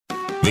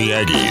The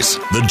Aggies,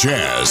 the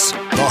Jazz,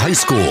 the high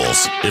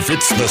schools. If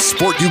it's the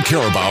sport you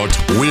care about,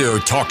 we're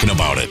talking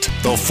about it.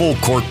 The Full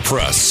Court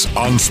Press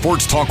on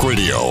Sports Talk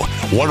Radio,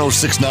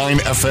 106.9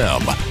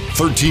 FM,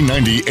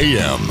 1390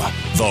 AM.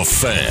 The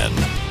Fan.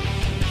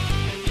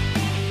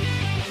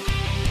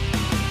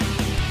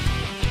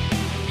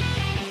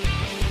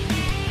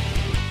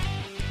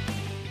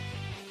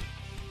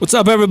 What's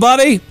up,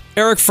 everybody?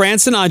 Eric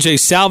Frandsen Ajay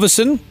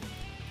Salvesen.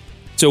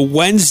 It's a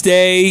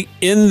Wednesday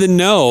in the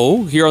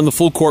know here on the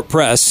Full Court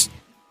Press.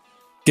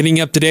 Getting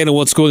up to date on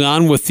what's going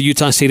on with the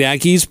Utah State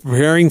Aggies,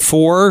 preparing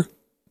for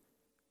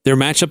their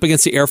matchup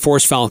against the Air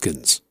Force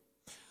Falcons.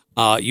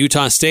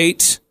 Utah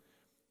State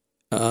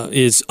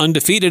is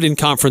undefeated in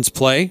conference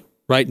play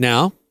right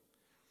now.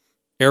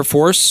 Air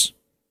Force,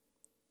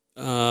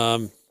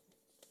 they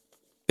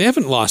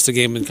haven't lost a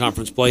game in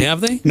conference play, have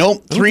they?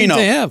 Nope, 3-0.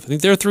 They have. I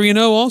think they're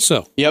 3-0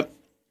 also. Yep.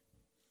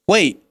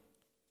 Wait.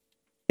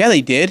 Yeah,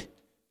 they did.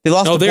 They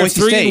lost to Boise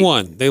State.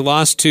 No, they're 3-1. They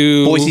lost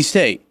to Boise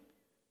State.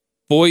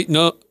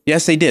 No.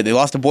 Yes, they did. They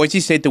lost to Boise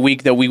State the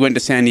week that we went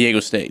to San Diego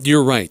State.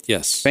 You're right,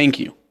 yes. Thank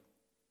you.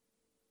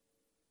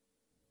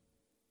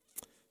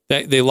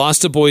 They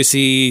lost to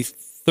Boise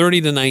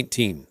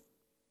 30-19.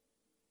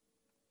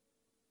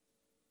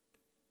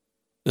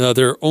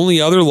 Their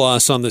only other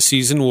loss on the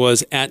season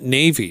was at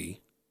Navy,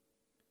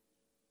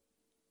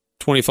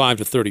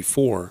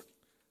 25-34.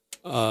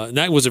 And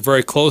that was a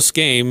very close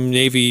game.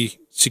 Navy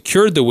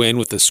secured the win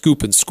with a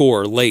scoop and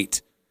score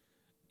late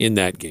in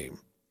that game.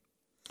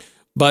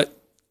 But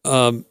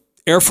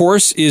Air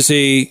Force is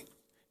a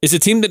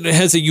team that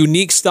has a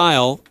unique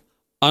style,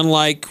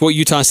 unlike what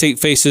Utah State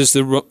faces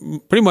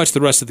pretty much the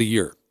rest of the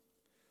year.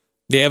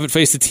 They haven't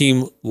faced a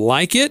team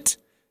like it,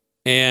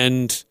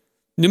 and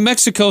New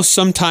Mexico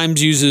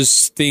sometimes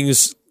uses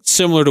things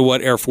similar to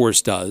what Air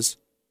Force does.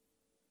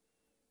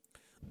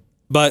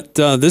 But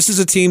this is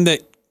a team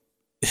that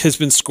has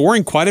been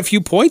scoring quite a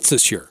few points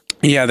this year.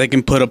 Yeah, they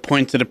can put a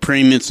point to the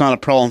premium. It's not a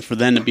problem for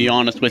them, to be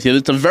honest with you.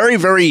 It's a very,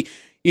 very,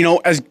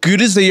 as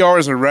good as they are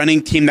as a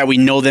running team that we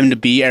know them to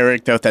be,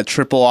 Eric, that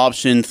triple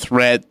option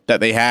threat that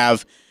they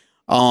have,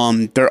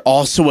 they're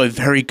also a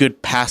very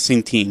good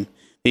passing team.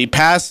 They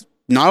pass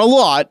not a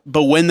lot,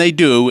 but when they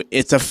do,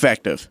 it's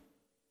effective.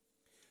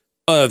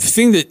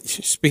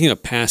 Speaking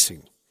of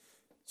passing,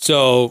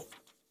 so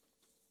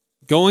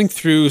going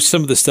through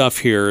some of the stuff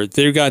here,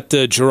 they've got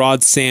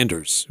Gerard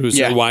Sanders, who's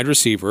a wide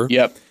receiver.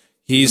 Yep.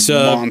 He's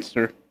a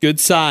monster. Good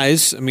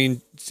size. I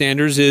mean,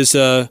 Sanders is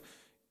he's a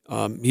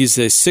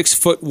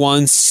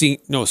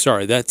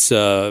 6'1". That's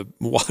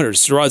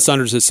Waters. Gerard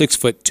Sanders is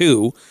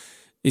 6'2".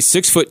 He's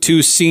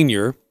 6'2"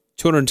 senior,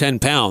 210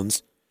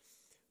 pounds.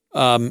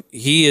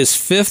 He is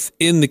fifth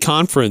in the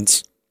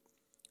conference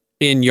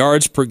in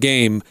yards per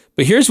game.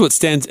 But here's what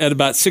stands at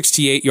about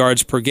 68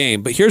 yards per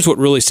game. But here's what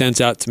really stands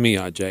out to me,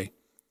 Ajay.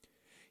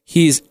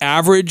 He's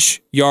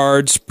average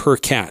yards per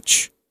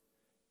catch,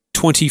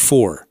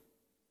 24.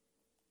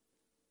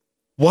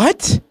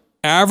 What?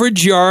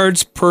 Average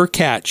yards per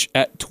catch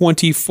at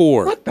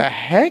 24. What the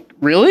heck?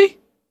 Really?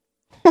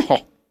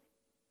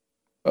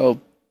 Oh,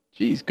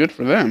 geez, good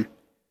for them.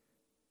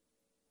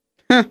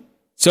 Huh.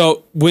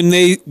 So when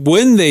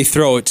they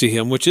throw it to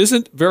him, which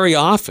isn't very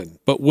often,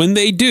 but when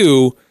they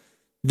do,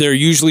 they're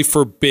usually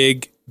for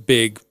big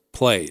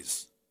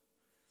plays.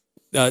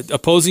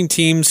 Opposing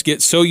teams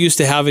get so used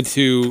to having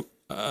to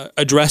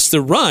address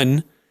the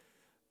run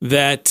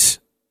that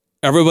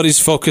everybody's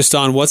focused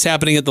on what's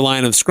happening at the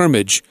line of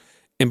scrimmage,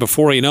 and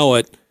before you know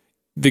it,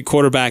 the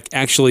quarterback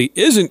actually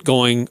isn't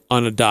going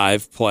on a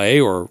dive play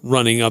or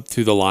running up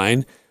through the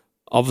line.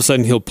 All of a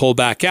sudden, he'll pull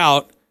back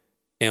out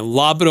and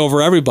lob it over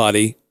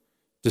everybody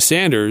to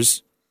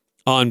Sanders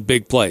on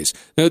big plays.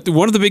 Now,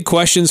 one of the big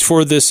questions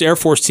for this Air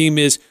Force team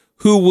is,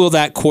 who will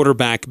that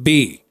quarterback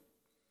be?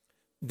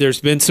 There's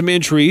been some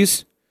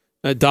injuries.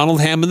 Donald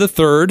Hammond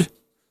III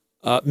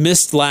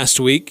missed last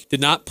week,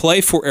 did not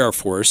play for Air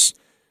Force.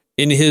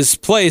 In his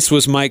place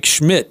was Mike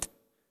Schmidt.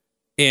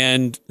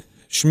 And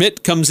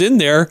Schmidt comes in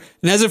there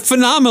and has a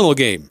phenomenal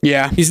game.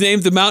 Yeah. He's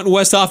named the Mountain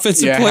West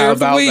Offensive Player of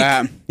the Week.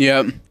 How about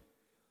that?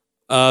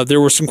 Yep.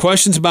 There were some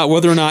questions about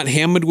whether or not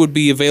Hammond would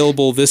be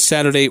available this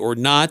Saturday or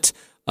not.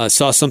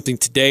 Saw something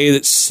today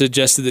that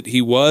suggested that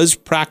he was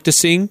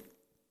practicing.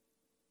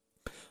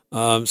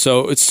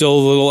 So it's still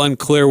a little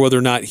unclear whether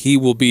or not he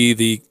will be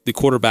the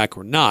quarterback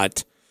or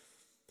not.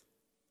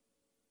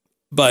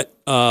 But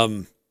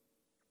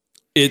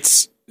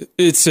this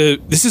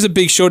is a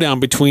big showdown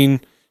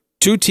between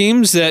two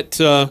teams that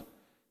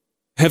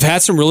have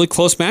had some really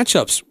close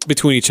matchups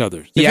between each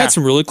other. They've had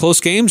some really close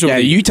games.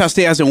 Utah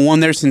State hasn't won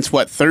there since,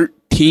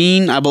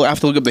 13? I have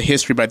to look up the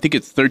history, but I think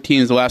it's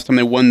 13 is the last time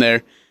they won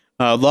there.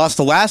 Lost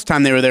the last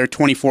time they were there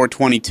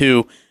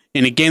 24-22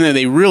 in a game that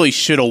they really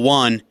should have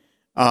won.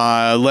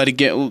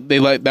 They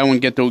let that one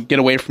get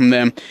away from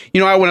them.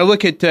 When I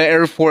look at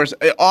Air Force,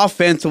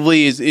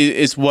 offensively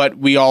is what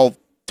we all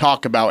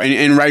talk about,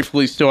 and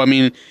rightfully so. I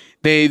mean,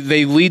 they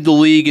lead the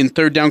league in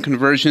third down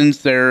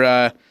conversions. They're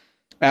at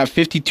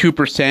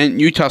 52%.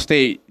 Utah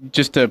State,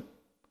 just to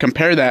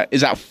compare that,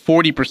 is at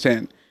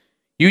 40%.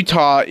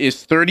 Utah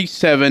is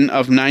 37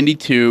 of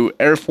 92.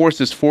 Air Force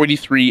is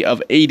 43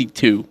 of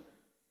 82.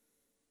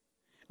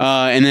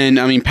 And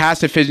then,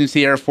 pass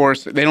efficiency, Air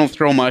Force, they don't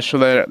throw much, so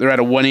they're at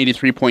a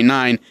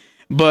 183.9.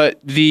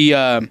 But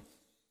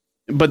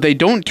they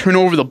don't turn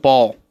over the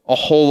ball a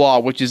whole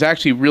lot, which is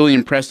actually really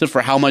impressive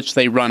for how much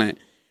they run it.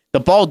 The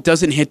ball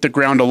doesn't hit the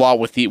ground a lot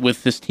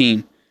with this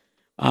team.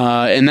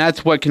 And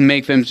that's what can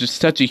make them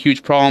just such a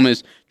huge problem,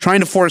 is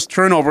trying to force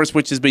turnovers,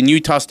 which has been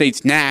Utah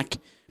State's knack,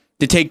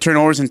 to take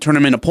turnovers and turn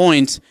them into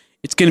points.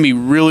 It's going to be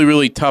really,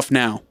 really tough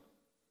now.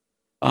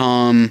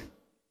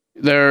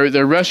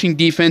 Their rushing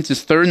defense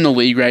is third in the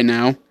league right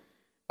now.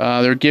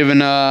 They're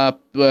giving up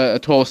a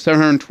total of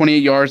 728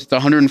 yards. It's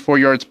 104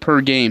 yards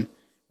per game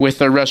with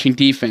their rushing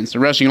defense. The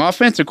rushing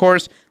offense, of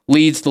course,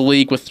 leads the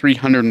league with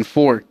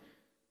 304.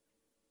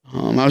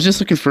 I was just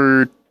looking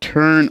for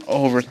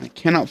turnovers. I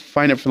cannot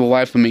find it for the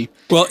life of me.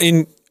 Well,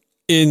 in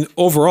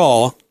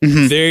overall,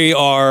 they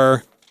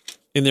are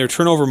in their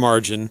turnover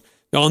margin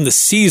on the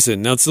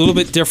season. Now, it's a little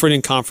bit different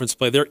in conference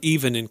play. They're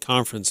even in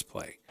conference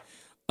play.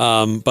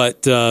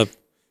 But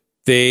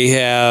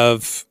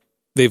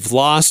they've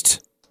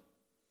lost,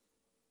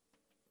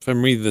 if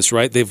I'm reading this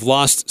right, they've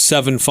lost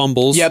 7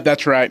 fumbles. Yep,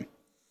 that's right.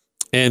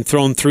 And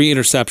thrown 3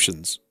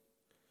 interceptions.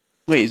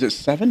 Wait, is it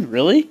 7?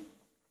 Really? I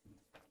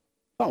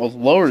thought it was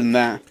lower than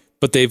that.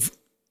 But they've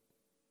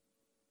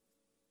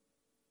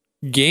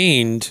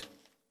gained.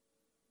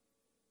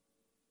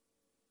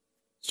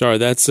 Sorry,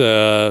 that's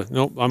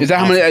nope. Is that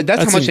how many?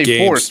 That's how much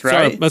they forced, right?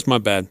 Sorry, that's my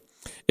bad.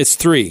 It's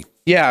 3.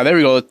 Yeah, there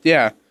we go.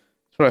 Yeah,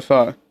 that's what I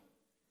thought.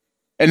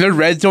 And their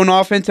red zone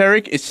offense,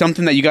 Eric, is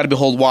something that you got to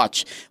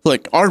watch.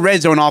 Look, our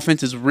red zone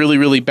offense is really,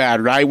 really bad,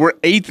 right? We're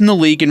 8th in the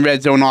league in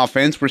red zone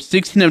offense. We're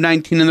 16 of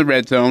 19 in the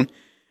red zone,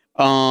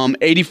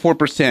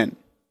 84%.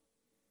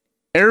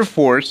 Air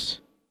Force.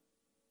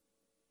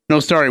 No,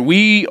 sorry,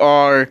 we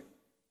are.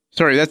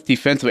 Sorry, that's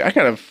defensively. I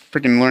gotta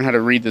freaking learn how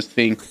to read this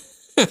thing.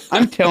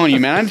 I'm telling you,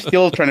 man. I'm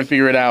still trying to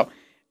figure it out.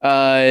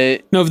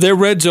 No, their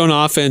red zone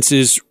offense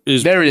has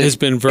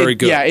been very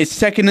good. Yeah, it's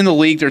second in the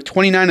league. They're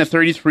 29 to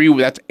 33.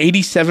 That's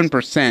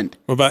 87%.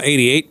 Or about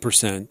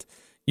 88%.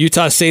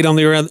 Utah State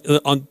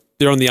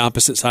they're on the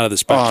opposite side of the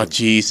spectrum. Oh,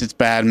 jeez, it's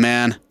bad,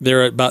 man.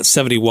 They're at about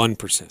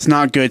 71%. It's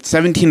not good.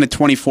 17 to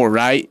 24,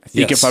 right? I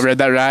think if I read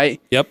that right.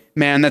 Yep.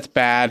 Man, that's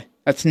bad.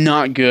 That's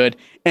not good.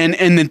 And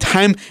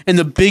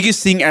the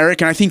biggest thing,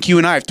 Eric, and I think you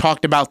and I have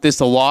talked about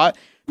this a lot,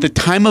 the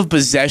time of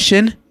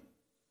possession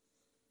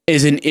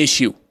is an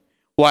issue.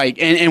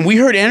 And we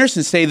heard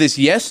Anderson say this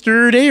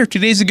yesterday or 2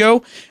 days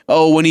ago.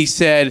 When he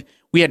said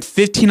we had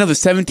 15 of the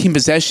 17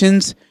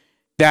 possessions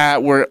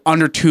that were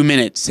under 2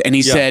 minutes, and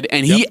he said,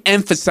 he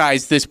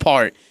emphasized this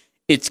part: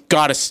 it's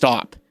got to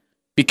stop,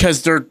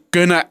 because they're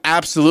gonna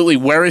absolutely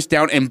wear us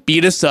down and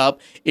beat us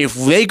up if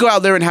they go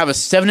out there and have a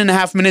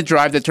 7.5 minute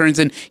drive that turns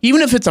in,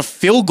 even if it's a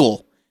field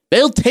goal.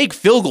 They'll take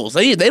field goals.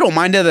 They don't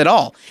mind it at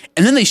all.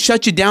 And then they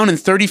shut you down in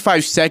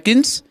 35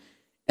 seconds.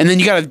 And then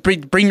you got to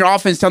bring your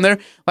offense down there.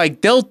 From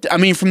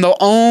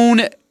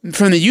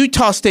the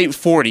Utah State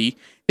 40,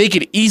 they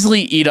could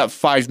easily eat up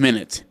 5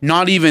 minutes.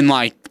 Not even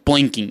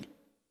blinking.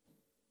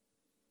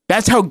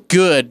 That's how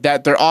good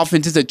that their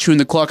offense is at chewing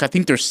the clock. I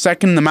think they're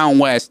second in the Mountain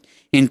West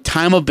in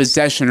time of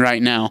possession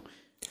right now.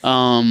 They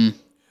are.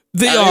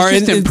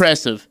 It's just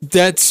impressive.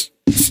 That's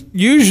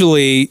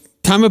usually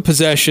time of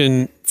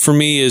possession for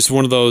me is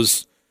one of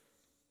those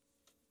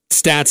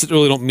stats that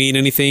really don't mean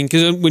anything,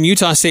 because when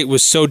Utah State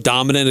was so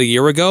dominant a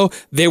year ago,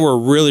 they were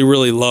really,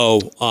 really low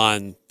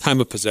on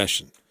time of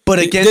possession. But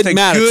it didn't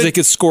matter because they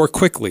could score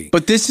quickly.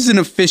 But this is an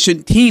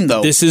efficient team,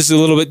 though. This is a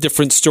little bit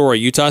different story.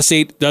 Utah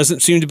State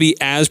doesn't seem to be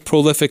as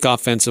prolific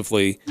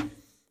offensively.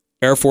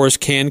 Air Force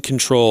can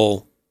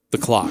control the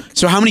clock.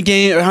 So how many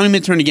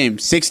minutes are in a game?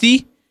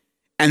 60?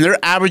 And they're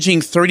averaging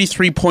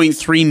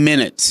 33.3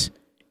 minutes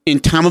in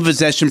time of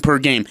possession per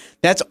game.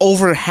 That's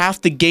over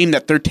half the game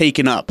that they're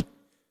taking up.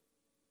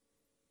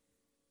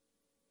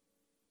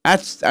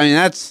 That's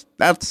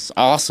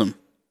awesome.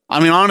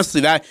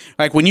 Honestly, that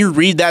when you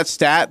read that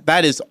stat,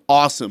 that is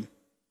awesome.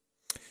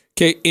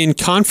 Okay, in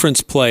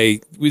conference play,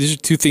 these are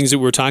 2 things that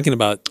we're talking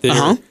about.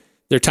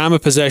 Their time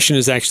of possession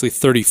is actually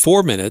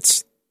 34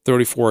 minutes,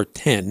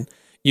 34-10.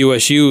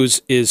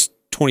 USU's is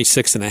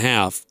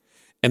 26.5.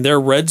 And their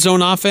red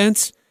zone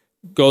offense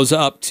goes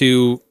up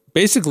to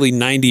basically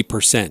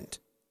 90%.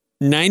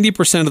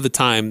 90% of the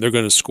time they're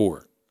going to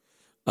score.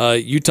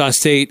 Utah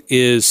State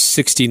is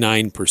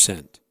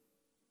 69%.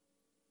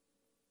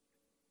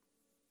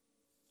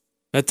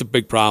 That's a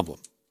big problem.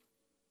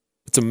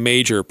 It's a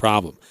major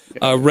problem.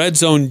 Red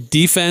zone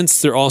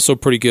defense, they're also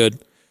pretty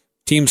good.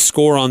 Teams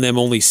score on them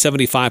only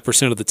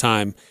 75% of the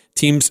time.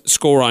 Teams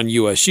score on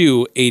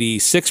USU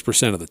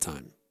 86% of the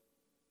time.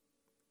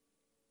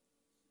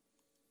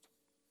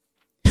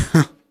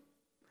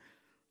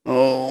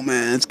 Oh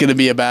man, it's going to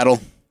be a battle.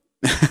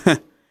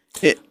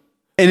 You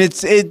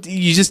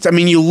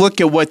look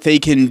at what they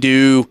can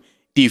do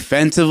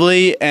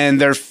defensively,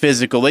 and they're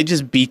physical. They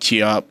just beat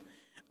you up.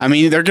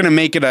 They're going to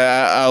make it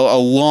a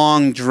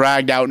long,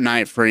 dragged-out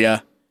night for you.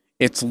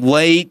 It's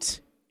late.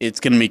 It's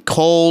going to be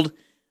cold.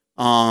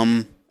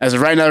 As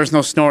of right now, there's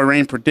no snow or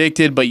rain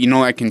predicted, but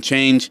that can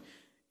change.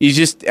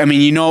 And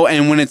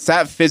when it's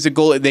that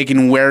physical, they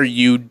can wear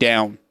you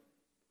down.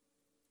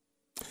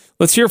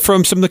 Let's hear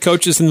from some of the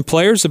coaches and the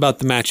players about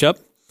the matchup.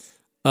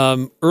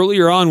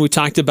 Earlier on, we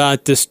talked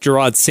about this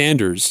Gerard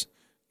Sanders.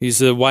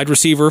 He's a wide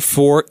receiver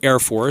for Air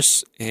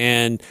Force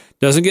and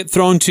doesn't get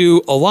thrown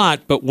to a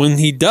lot, but when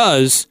he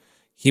does,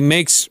 he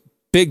makes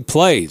big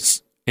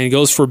plays and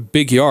goes for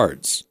big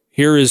yards.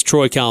 Here is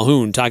Troy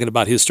Calhoun talking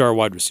about his star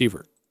wide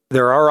receiver.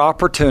 There are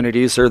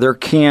opportunities, or there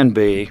can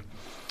be,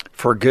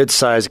 for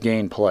good-sized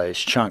gain plays,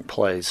 chunk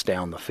plays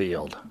down the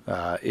field,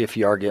 if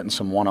you are getting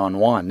some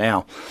one-on-one.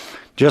 Now,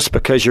 just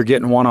because you're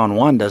getting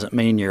one-on-one doesn't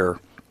mean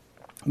you're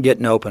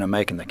getting open and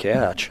making the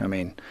catch. I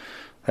mean,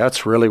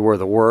 that's really where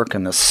the work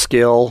and the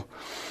skill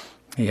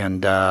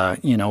and,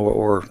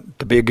 or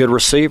to be a good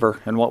receiver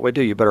and what we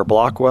do. You better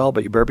block well,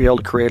 but you better be able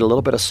to create a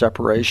little bit of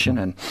separation,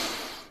 and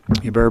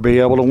you better be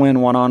able to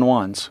win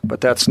one-on-ones.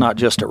 But that's not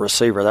just a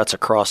receiver. That's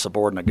across the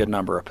board in a good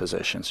number of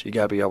positions. You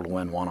got to be able to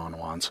win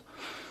one-on-ones.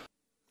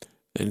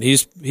 And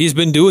he's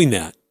been doing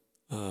that.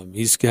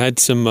 He's had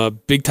some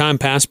big-time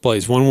pass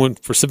plays. One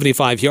went for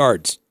 75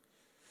 yards.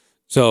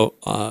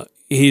 So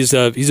he's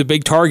a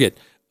big target.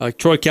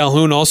 Troy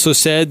Calhoun also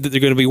said that they're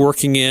going to be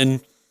working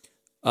in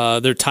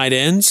their tight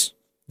ends.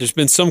 There's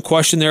been some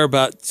question there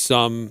about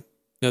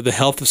the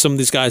health of some of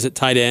these guys at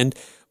tight end,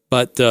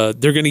 but they're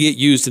going to get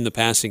used in the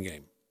passing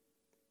game.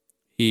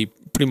 He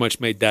pretty much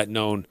made that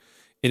known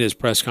in his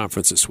press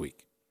conference this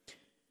week.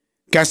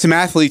 Got some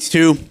athletes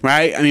too,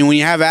 right? I mean, when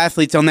you have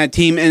athletes on that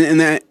team, and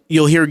that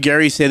you'll hear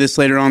Gary say this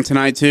later on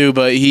tonight too,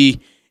 but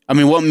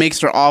what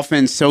makes their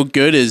offense so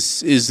good is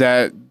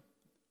that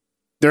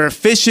they're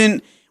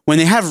efficient. When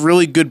they have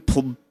really good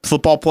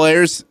football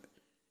players,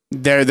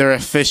 they're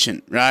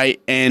efficient,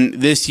 right? And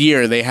this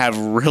year they have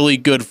really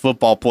good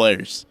football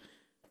players,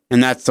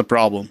 and that's the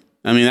problem.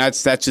 I mean,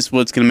 that's just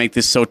what's going to make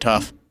this so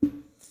tough.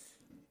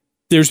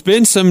 There's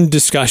been some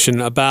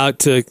discussion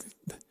about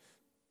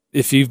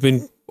if you've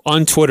been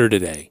on Twitter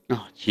today.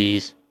 Oh,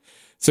 jeez.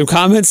 Some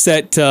comments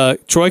that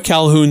Troy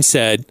Calhoun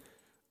said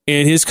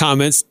in his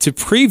comments to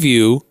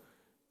preview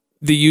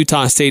the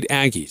Utah State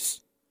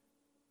Aggies.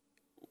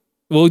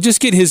 We'll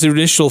just get his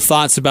initial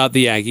thoughts about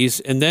the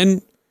Aggies, and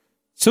then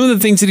some of the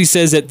things that he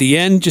says at the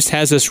end just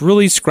has us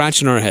really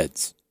scratching our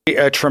heads.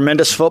 A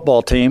tremendous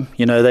football team.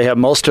 They have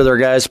most of their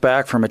guys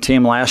back from a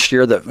team last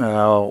year that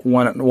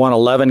won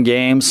 11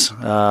 games,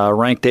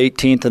 ranked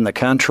 18th in the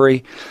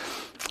country.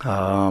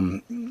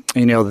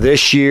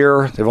 This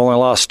year they've only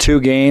lost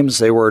 2 games.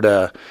 They were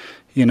to,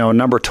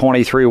 number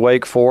 23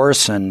 Wake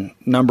Forest and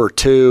number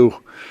 2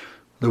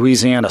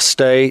 Louisiana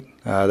State.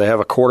 They have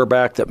a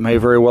quarterback that may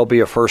very well be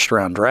a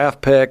first-round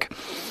draft pick.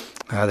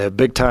 They have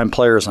big-time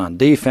players on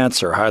defense.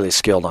 They're highly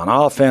skilled on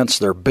offense.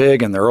 They're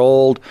big and they're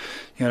old.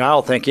 I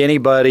don't think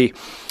anybody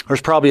 – there's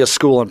probably a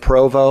school in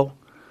Provo,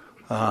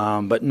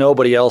 but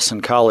nobody else in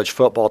college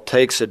football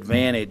takes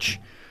advantage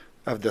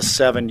of the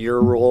 7-year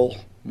rule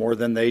more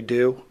than they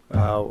do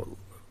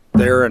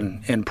there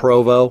in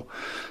Provo.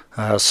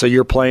 So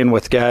you're playing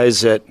with guys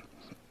that,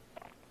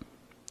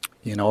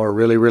 are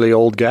really, really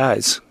old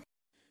guys.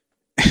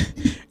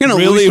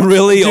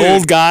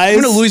 Old guys?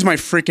 I'm going to lose my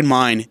freaking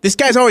mind. This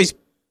guy's always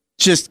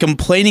just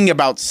complaining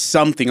about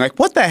something. Like,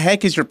 what the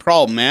heck is your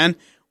problem, man?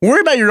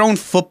 Worry about your own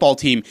football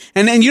team.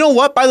 And you know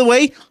what, by the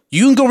way?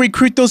 You can go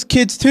recruit those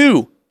kids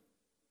too.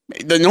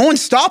 No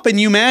one's stopping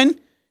you, man.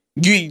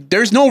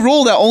 There's no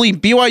rule that only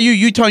BYU,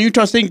 Utah, and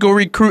Utah State can go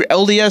recruit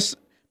LDS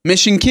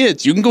mission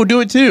kids. You can go do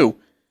it too.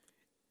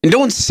 And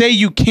don't say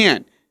you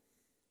can't.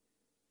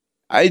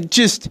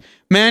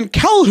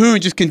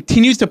 Calhoun just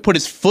continues to put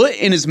his foot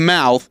in his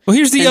mouth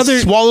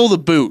swallow the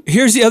boot.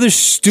 Here's the other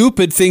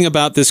stupid thing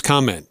about this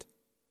comment.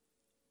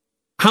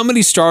 How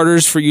many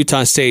starters for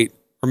Utah State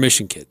are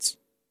mission kids?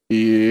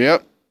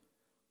 Yep.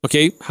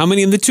 Okay, how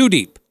many in the 2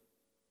 deep?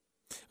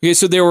 Okay,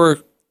 so there are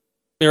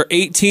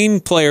 18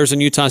 players on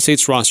Utah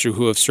State's roster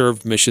who have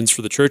served missions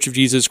for the Church of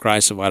Jesus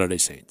Christ of Latter-day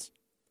Saints.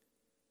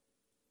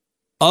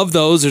 Of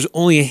those, there's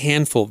only a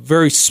handful,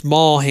 very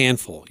small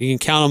handful. You can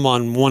count them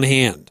on one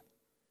hand,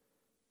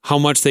 how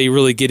much they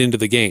really get into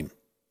the game.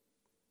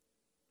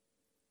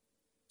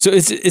 So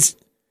it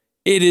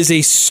is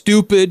a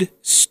stupid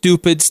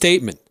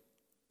statement.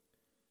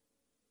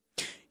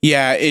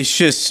 Yeah, it's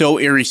just so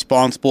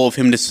irresponsible of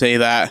him to say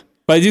that.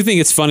 But I do think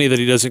it's funny that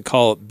he doesn't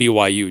call it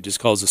BYU, just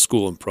calls the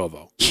school in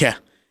Provo. Yeah,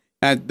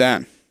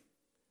 that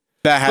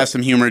has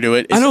some humor to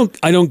it. I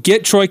don't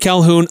get Troy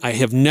Calhoun. I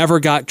have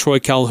never got Troy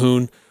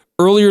Calhoun.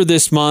 Earlier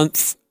this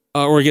month,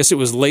 or I guess it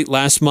was late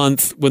last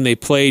month when they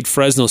played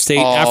Fresno State,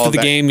 after the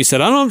game, he said,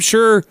 I'm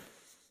sure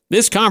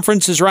this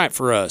conference is right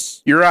for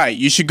us. You're right.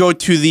 You should go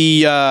to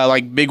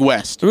the Big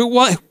West. I mean,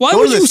 why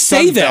would you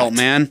say that, Belt,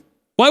 man?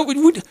 Why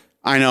would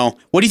I know.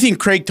 What do you think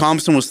Craig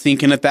Thompson was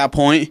thinking at that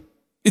point?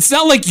 It's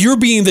not like you're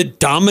being the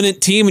dominant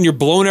team and you're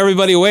blowing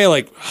everybody away.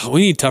 Like,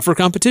 we need tougher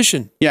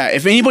competition. Yeah,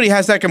 if anybody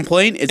has that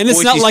complaint, it's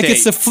Boise not like State.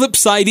 It's the flip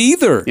side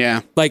either.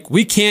 Yeah. Like,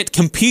 we can't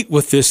compete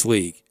with this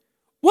league.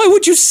 Why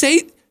would you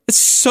say? It's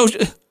so.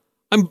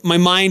 My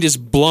mind is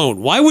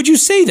blown. Why would you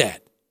say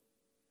that?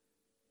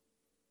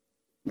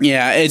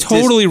 Yeah, it's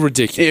totally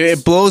ridiculous.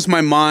 It blows my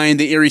mind,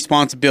 the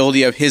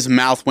irresponsibility of his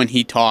mouth when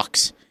he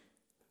talks.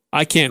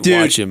 I can't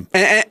watch him.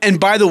 And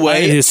by the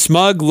way, his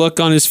smug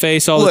look on his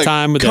face all the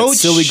time with that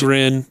silly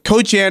grin.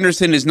 Coach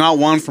Anderson is not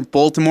one from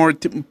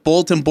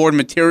bulletin board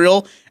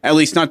material, at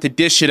least not to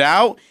dish it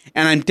out.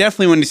 And I'm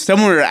definitely, when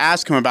someone were to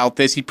ask him about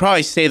this, he'd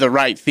probably say the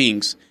right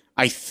things,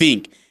 I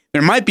think.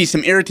 There might be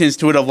some irritants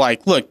to it of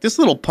like, look, this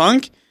little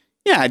punk,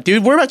 yeah,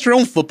 dude, worry about your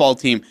own football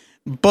team.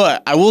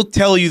 But I will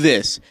tell you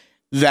this,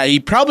 that he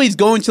probably is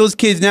going to those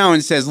kids now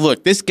and says,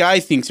 look, this guy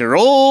thinks they're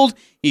old.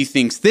 He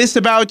thinks this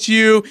about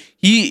you.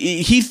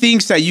 He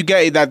thinks that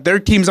that their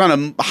team's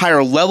on a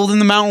higher level than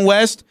the Mountain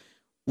West.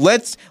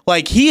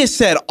 He has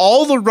said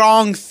all the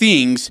wrong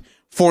things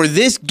for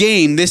this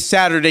game this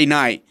Saturday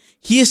night.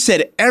 He has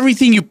said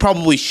everything you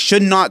probably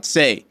should not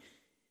say,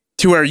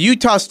 to where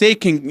Utah State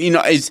can,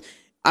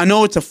 I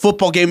know it's a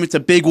football game. It's a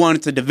big one.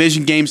 It's a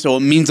division game, so it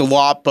means a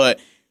lot. But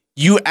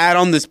you add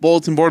on this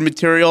bulletin board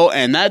material,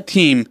 and that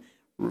team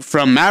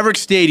from Maverick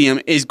Stadium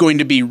is going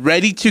to be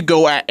ready to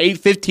go at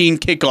 8:15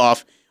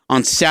 kickoff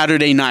on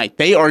Saturday night.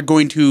 They are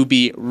going to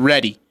be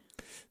ready.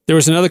 There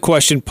was another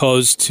question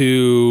posed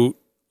to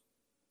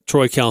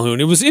Troy Calhoun.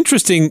 It was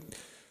interesting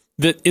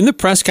that in the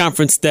press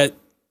conference that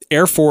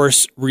Air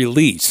Force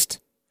released,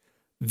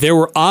 there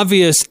were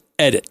obvious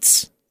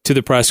edits to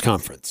the press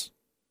conference.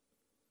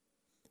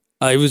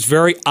 It was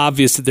very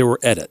obvious that there were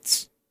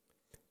edits.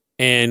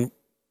 And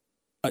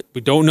we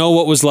don't know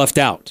what was left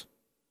out.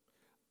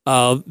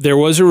 There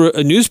was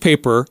a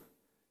newspaper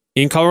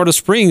in Colorado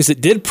Springs that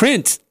did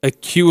print a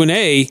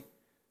Q&A,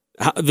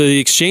 the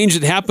exchange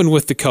that happened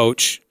with the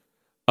coach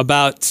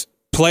about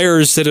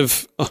players that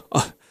have,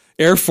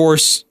 Air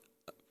Force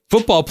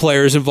football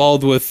players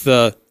involved with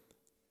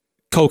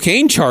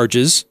cocaine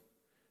charges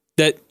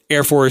that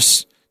Air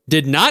Force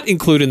did not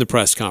include in the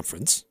press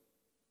conference.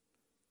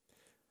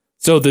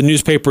 So the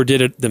newspaper did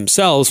it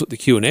themselves, what the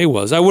Q&A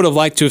was. I would have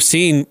liked to have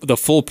seen the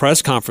full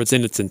press conference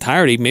in its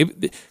entirety.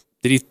 Maybe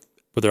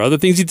were there other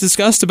things he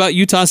discussed about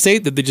Utah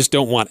State that they just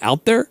don't want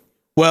out there?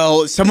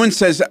 Well, someone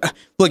says,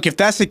 look, if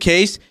that's the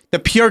case, the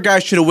PR guy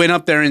should have went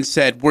up there and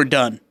said, we're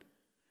done.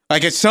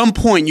 Like, at some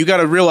point, you got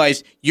to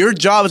realize your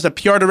job as a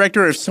PR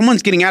director, if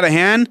someone's getting out of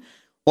hand,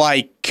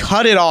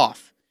 cut it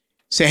off.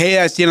 Say, hey,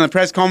 that's the end of the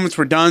press conference.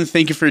 We're done.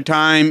 Thank you for your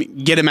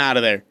time. Get him out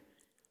of there.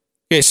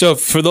 Okay, so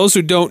for those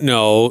who don't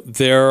know,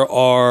 there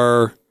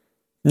are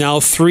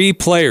now 3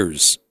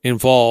 players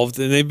involved,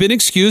 and they've been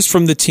excused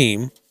from the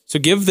team, so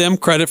give them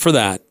credit for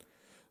that.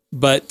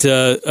 But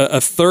a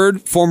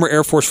third former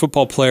Air Force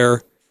football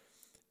player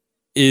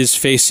is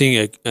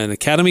facing an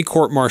academy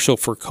court-martial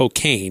for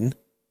cocaine.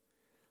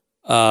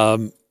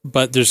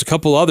 But there's a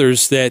couple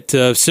others that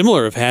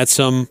similar have had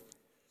some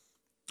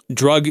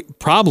drug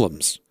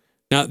problems.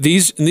 Now,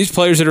 these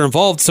players that are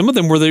involved, some of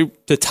them were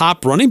the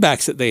top running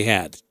backs that they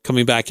had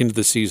coming back into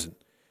the season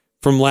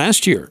from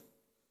last year.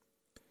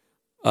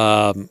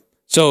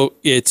 So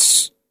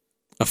it's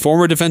a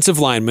former defensive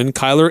lineman,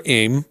 Kyler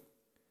Aim,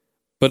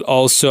 but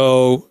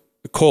also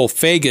Cole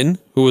Fagan,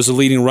 who was a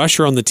leading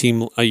rusher on the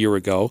team a year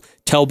ago,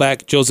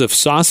 tailback Joseph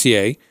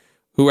Saucier,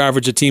 who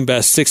averaged a team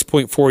best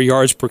 6.4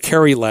 yards per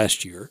carry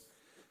last year.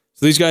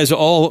 So these guys,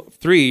 all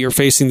 3, are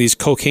facing these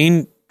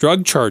cocaine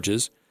drug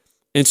charges.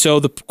 And so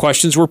the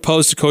questions were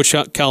posed to Coach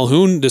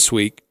Calhoun this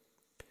week.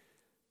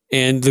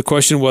 And the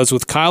question was,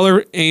 with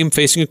Kyler Aim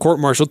facing a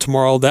court-martial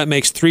tomorrow, that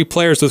makes 3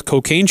 players with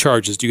cocaine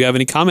charges. Do you have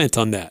any comment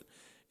on that?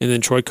 And then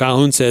Troy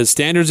Calhoun says,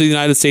 standards of the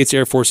United States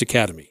Air Force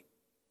Academy.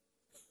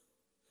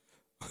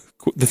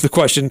 The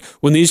question,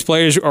 when these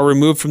players are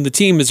removed from the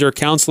team, is there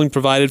counseling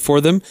provided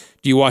for them?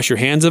 Do you wash your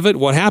hands of it?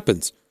 What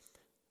happens?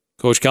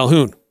 Coach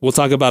Calhoun, we'll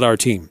talk about our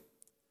team.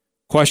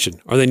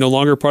 Question, are they no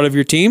longer part of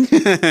your team?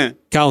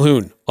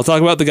 Calhoun, I'll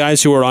talk about the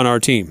guys who are on our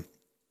team.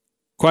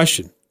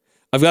 Question,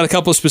 I've got a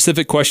couple of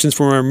specific questions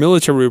from our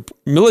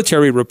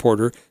military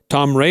reporter,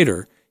 Tom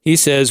Rader. He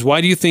says,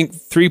 why do you think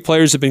 3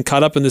 players have been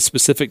caught up in this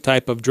specific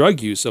type of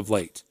drug use of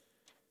late?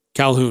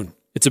 Calhoun,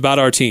 it's about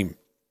our team.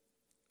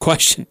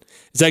 Question,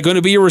 is that going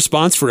to be your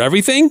response for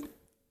everything?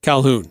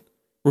 Calhoun,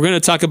 we're going to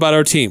talk about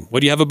our team.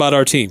 What do you have about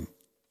our team?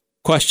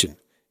 Question,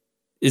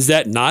 is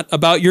that not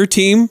about your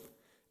team?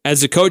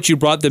 As a coach, you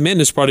brought them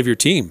in as part of your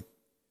team.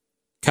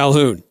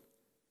 Calhoun,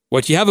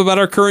 what do you have about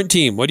our current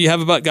team? What do you have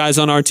about guys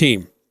on our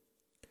team?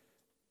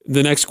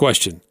 The next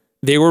question,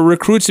 they were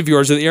recruits of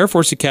yours at the Air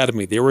Force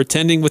Academy. They were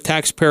attending with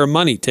taxpayer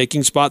money,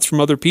 taking spots from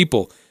other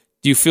people.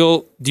 Do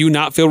you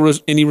not feel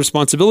any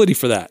responsibility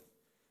for that?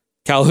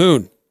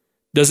 Calhoun,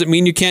 doesn't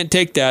mean you can't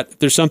take that. If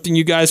there's something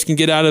you guys can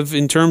get out of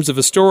in terms of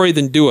a story,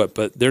 then do it.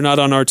 But they're not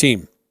on our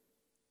team.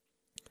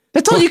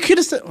 That's all you could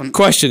have said.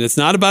 Question, it's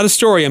not about a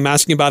story. I'm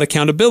asking about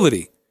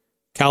accountability.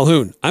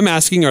 Calhoun, I'm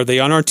asking, are they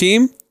on our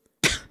team?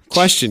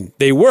 Question,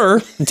 they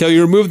were until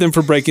you removed them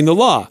for breaking the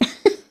law.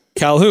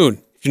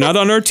 Calhoun, if you're not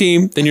on our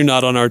team, then you're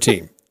not on our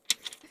team.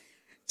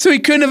 So he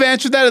couldn't have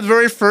answered that at the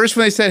very first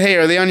when they said, hey,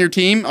 are they on your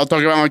team? I'll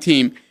talk about my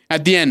team.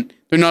 At the end,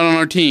 they're not on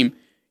our team.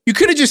 You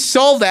could have just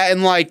solved that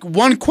in like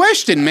one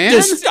question,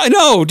 man. I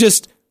know.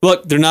 Just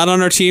look, they're not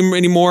on our team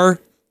anymore.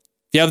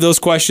 You have those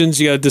questions,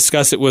 you got to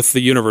discuss it with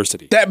the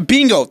university.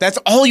 Bingo. That's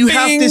all you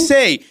have to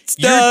say.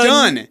 You're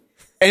done. done.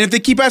 And if they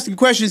keep asking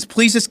questions,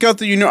 please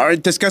discuss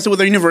it with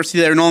the university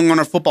that are no longer on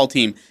our football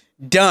team.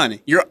 Done.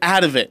 You're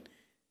out of it.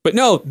 But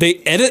no, they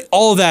edit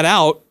all of that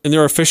out in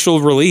their official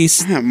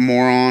release.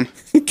 Moron.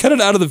 Cut it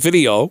out of the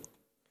video.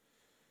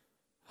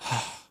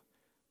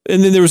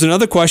 And then there was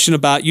another question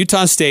about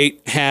Utah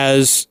State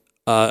has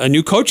a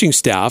new coaching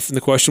staff, and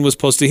the question was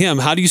posed to him.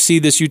 How do you see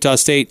this Utah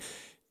State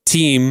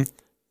team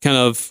kind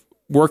of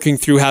working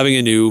through having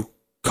a new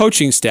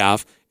coaching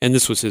staff? And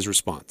this was his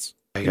response.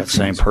 They got the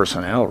same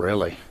personnel,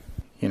 really.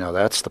 You know,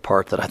 that's the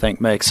part that I think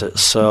makes it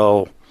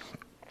so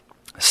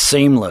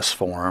seamless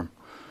for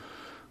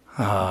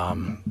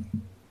them.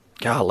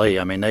 Golly,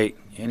 I mean,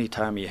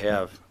 anytime you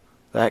have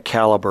that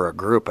caliber of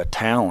group of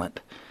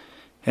talent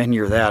and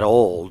you're that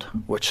old,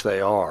 which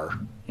they are,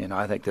 you know,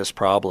 I think this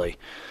probably,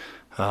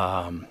 it's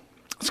got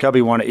to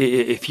be one.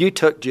 If you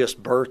took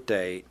just birth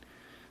date,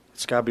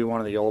 it's got to be one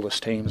of the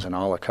oldest teams in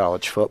all of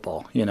college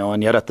football, you know,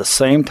 and yet at the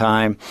same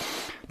time,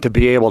 to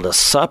be able to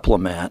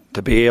supplement,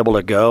 to be able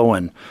to go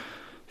and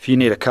if you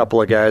need a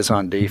couple of guys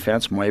on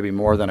defense, maybe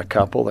more than a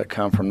couple that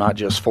come from not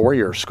just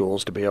four-year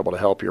schools to be able to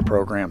help your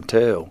program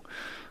too,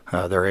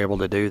 they're able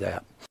to do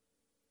that.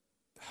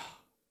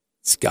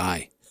 This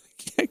guy.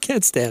 I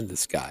can't stand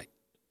this guy.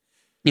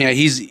 Yeah,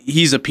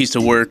 he's a piece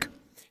of work.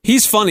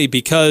 He's funny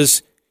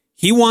because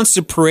he wants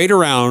to parade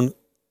around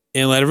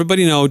and let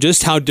everybody know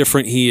just how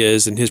different he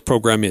is and his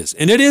program is.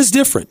 And it is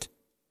different.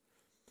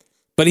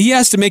 But he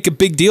has to make a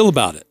big deal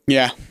about it.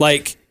 Yeah.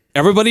 Like,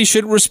 everybody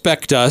should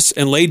respect us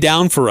and lay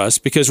down for us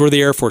because we're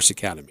the Air Force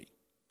Academy.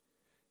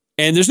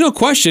 And there's no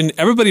question,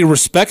 everybody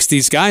respects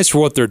these guys for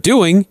what they're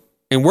doing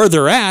and where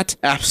they're at.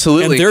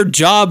 Absolutely. And their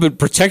job at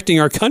protecting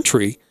our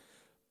country.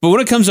 But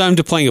when it comes down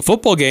to playing a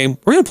football game,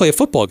 we're going to play a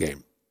football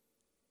game.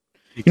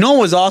 You know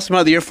what was awesome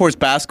about the Air Force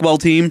basketball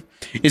team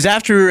is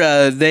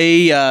after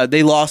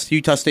they lost to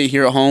Utah State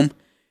here at home,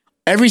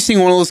 every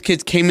single one of those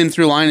kids came in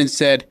through line and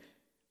said,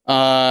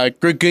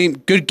 good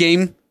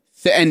game.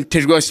 And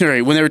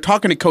when they were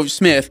talking to Coach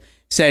Smith,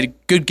 said,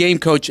 "Good game,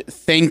 Coach.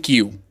 Thank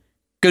you.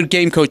 Good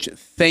game, Coach.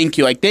 Thank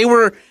you." Like they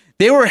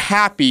were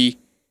happy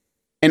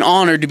and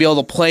honored to be able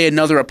to play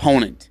another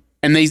opponent.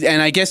 And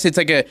I guess it's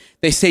like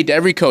they say to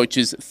every coach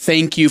is,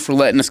 "Thank you for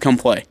letting us come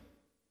play."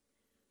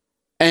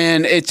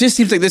 And it just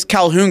seems like this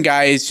Calhoun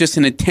guy is just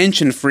an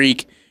attention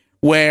freak.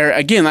 Where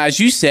again, as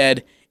you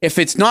said, if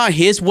it's not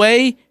his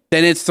way,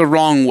 then it's the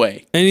wrong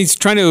way. And he's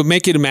trying to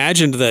make it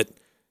imagined that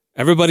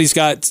everybody's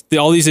got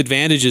all these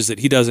advantages that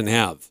he doesn't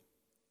have.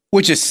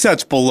 Which is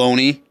such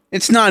baloney.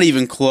 It's not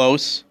even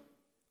close.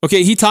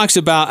 Okay, he talks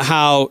about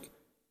how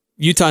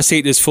Utah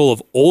State is full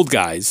of old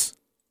guys.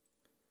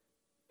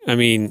 I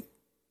mean,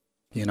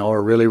 you know,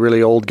 are really,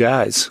 really old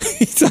guys.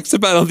 He talks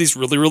about all these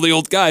really, really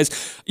old guys.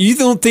 You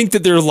don't think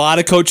that there are a lot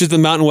of coaches in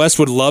the Mountain West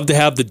would love to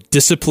have the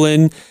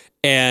discipline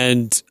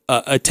and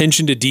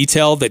attention to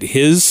detail that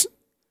his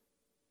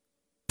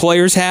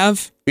players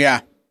have?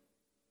 Yeah.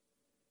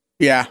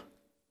 Yeah.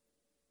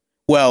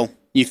 Well,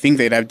 you think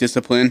they'd have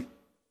discipline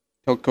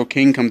until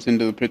cocaine comes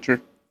into the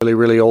picture. Really,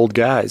 really old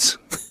guys.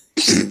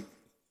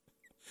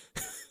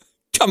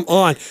 Come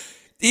on.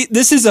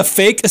 This is a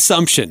fake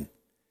assumption.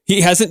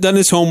 He hasn't done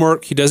his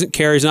homework. He doesn't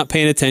care. He's not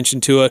paying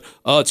attention to it.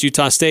 Oh, it's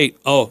Utah State.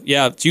 Oh,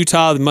 yeah, it's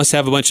Utah. They must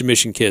have a bunch of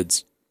mission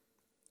kids.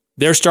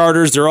 Their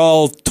starters, they're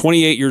all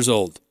 28 years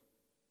old.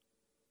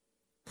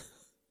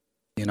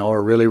 You know,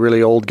 are really,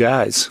 really old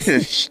guys.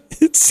 It's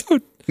so...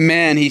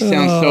 Man, he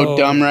sounds so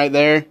dumb right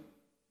there.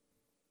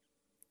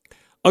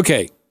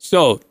 Okay,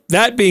 so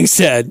that being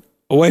said,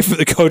 away from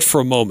the coach for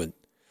a moment,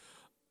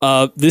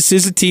 this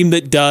is a team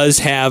that does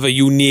have a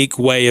unique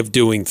way of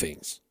doing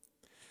things.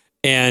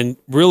 And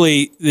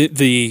really,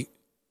 the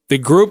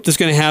group that's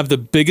going to have the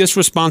biggest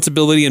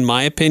responsibility, in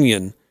my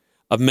opinion,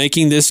 of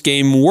making this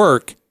game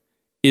work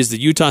is the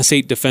Utah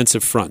State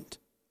defensive front.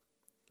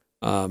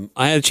 I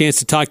had a chance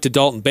to talk to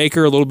Dalton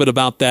Baker a little bit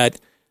about that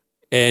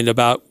and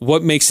about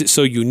what makes it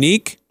so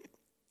unique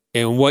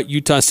and what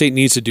Utah State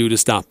needs to do to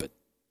stop it.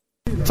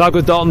 Talk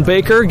with Dalton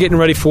Baker, getting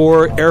ready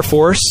for Air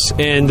Force.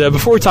 And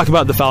before we talk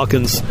about the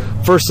Falcons,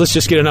 first let's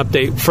just get an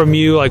update from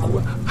you. Like,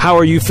 how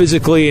are you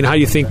physically, and how do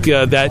you think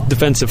that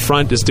defensive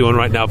front is doing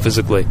right now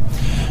physically?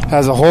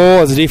 As a whole,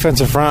 as a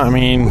defensive front, I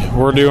mean,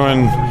 we're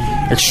doing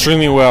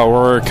extremely well.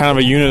 We're kind of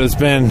a unit that's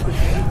been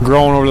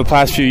growing over the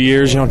past few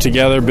years, you know,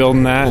 together,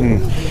 building that.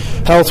 And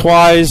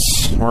health-wise,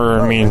 we're,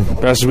 I mean,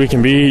 best as we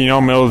can be, you know,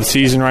 middle of the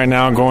season right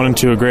now, going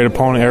into a great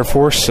opponent, Air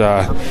Force.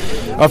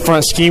 Up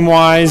front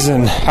scheme-wise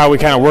and how we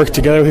kind of work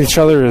together with each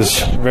other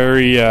is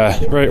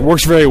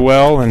works very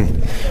well, and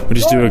we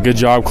just do a good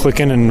job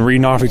clicking and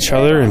reading off each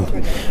other, and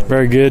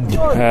very good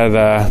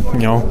at, you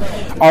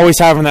know, always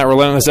having that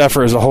relentless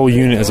effort as a whole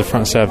unit as a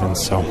front seven.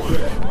 So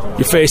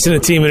you're facing a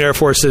team in Air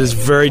Force that is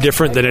very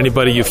different than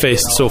anybody you've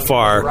faced so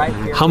far.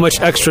 How much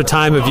extra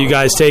time have you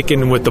guys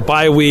taken with the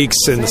bye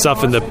weeks and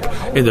stuff in the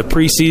in the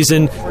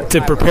preseason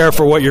to prepare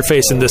for what you're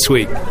facing this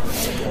week?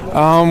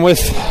 I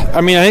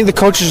think the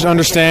coaches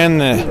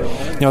understand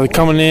that, they're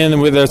coming in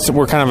with us.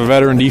 We're kind of a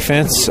veteran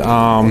defense.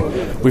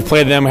 We've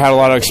played them. We had a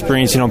lot of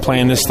experience,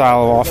 playing this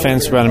style of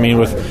offense. But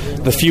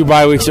with the few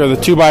bye weeks or the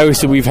 2 bye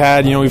weeks that we've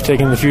had, we've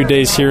taken a few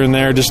days here and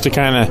there just to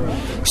kind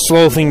of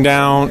slow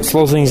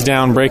things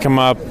down, break them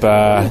up,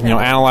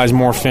 analyze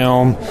more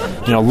film,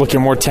 look at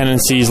more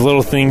tendencies,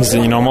 little things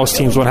that most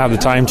teams wouldn't have the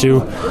time to.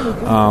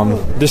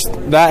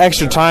 That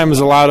extra time has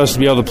allowed us to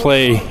be able to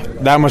play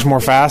that much more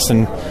fast.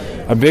 And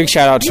a big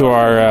shout out to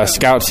our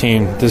scout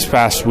team this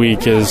past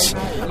week is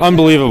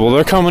unbelievable.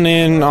 They're coming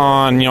in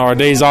on our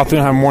days off. They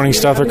don't have morning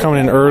stuff. They're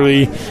coming in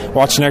early,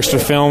 watching extra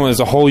film as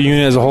a whole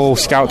unit, as a whole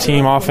scout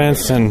team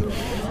offense, and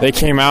they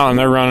came out and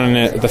they're running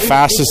it the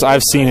fastest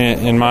I've seen it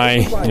in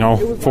my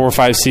 4 or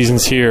 5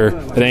 seasons here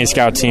at any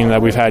scout team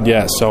that we've had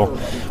yet. So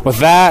with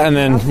that, and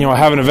then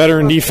having a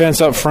veteran defense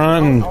up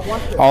front, and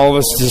all of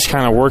us just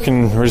kind of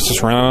working, we're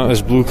just running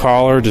this blue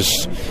collar.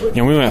 Just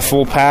we went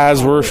full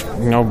pads. We're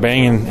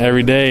banging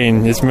every day,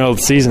 and it's middle of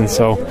the season,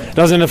 so it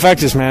doesn't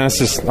affect us, man. It's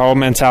just all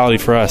mentality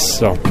for us.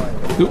 So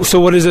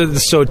what is it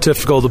that's so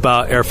difficult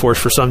about Air Force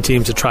for some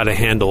teams to try to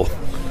handle?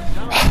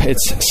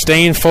 It's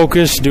staying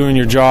focused, doing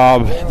your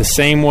job the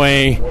same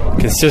way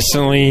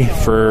consistently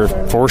for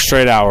 4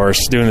 straight hours,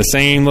 doing the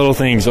same little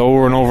things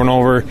over and over and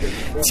over.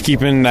 It's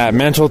keeping that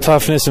mental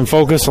toughness and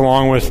focus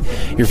along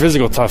with your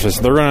physical toughness.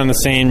 They're running the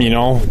same,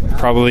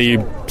 probably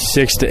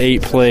 6 to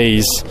 8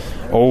 plays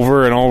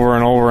over and over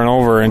and over and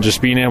over, and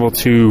just being able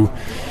to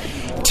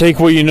take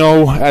what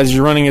as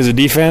you're running as a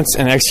defense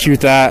and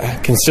execute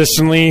that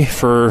consistently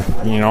for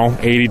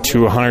 80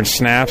 to 100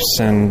 snaps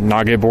and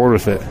not get bored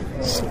with it.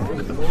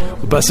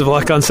 Best of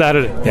luck on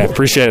Saturday. Yeah,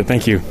 appreciate it.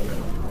 Thank you.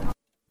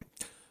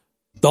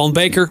 Dalton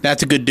Baker.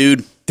 That's a good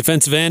dude.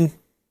 Defensive end.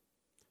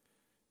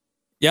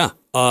 Yeah,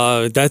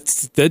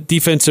 that's that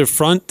defensive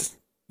front.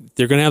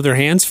 They're going to have their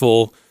hands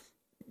full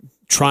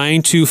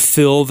trying to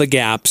fill the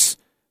gaps,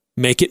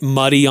 make it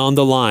muddy on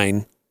the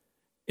line,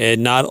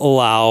 and not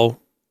allow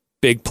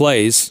big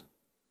plays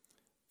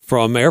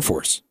from Air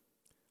Force.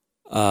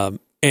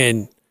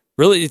 And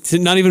really, to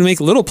not even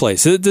make little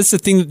plays. That's the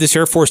thing that this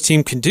Air Force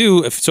team can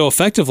do so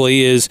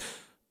effectively is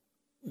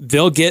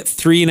they'll get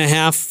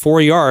 3.5,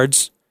 4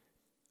 yards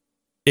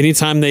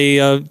anytime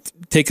they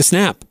take a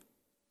snap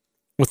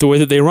with the way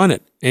that they run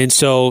it. And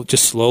so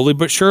just slowly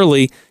but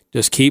surely,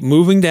 just keep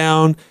moving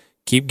down,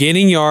 keep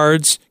gaining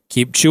yards,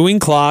 keep chewing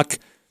clock,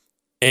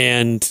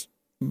 and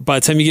by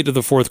the time you get to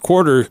the fourth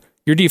quarter,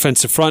 your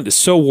defensive front is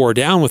so wore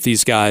down with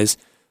these guys,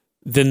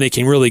 then they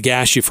can really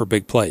gash you for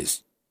big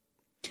plays.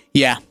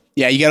 Yeah,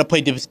 you got to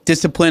play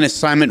discipline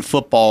assignment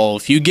football.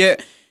 If you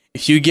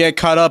get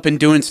caught up in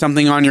doing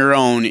something on your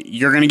own,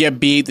 you're going to get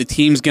beat. The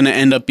team's going to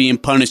end up being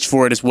punished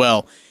for it as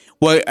well.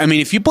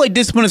 If you play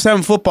discipline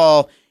assignment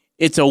football,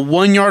 it's a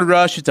 1-yard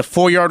rush, it's a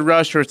 4-yard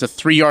rush, or it's a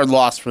 3-yard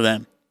loss for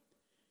them.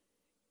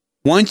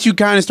 Once you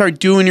kind of start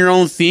doing your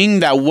own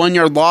thing, that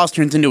 1-yard loss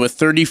turns into a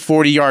 30,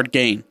 40-yard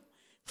gain.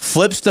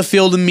 Flips the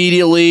field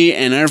immediately,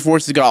 and Air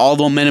Force has got all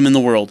the momentum in the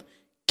world.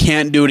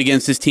 Can't do it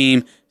against this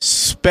team,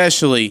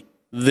 especially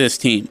this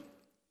team.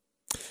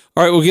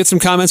 All right, we'll get some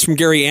comments from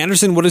Gary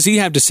Anderson. What does he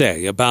have to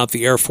say about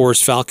the Air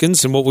Force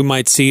Falcons and what we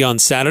might see on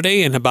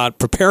Saturday, and about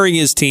preparing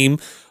his team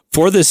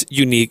for this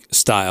unique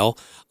style?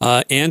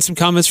 And some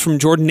comments from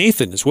Jordan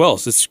Nathan as well.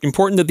 So it's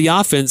important that the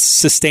offense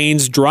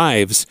sustains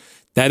drives.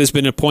 That has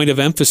been a point of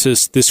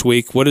emphasis this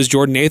week. What does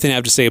Jordan Nathan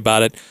have to say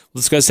about it?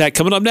 We'll discuss that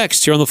coming up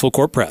next here on the Full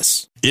Court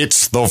Press.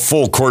 It's the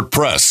Full Court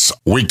Press,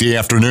 weekday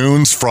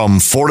afternoons from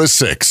 4 to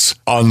 6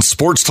 on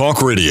Sports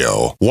Talk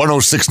Radio,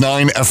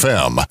 106.9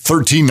 FM,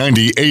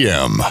 1390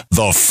 AM,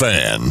 The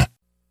Fan.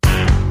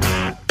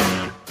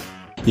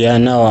 Yeah,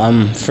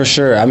 no, for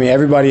sure.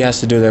 Everybody has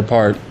to do their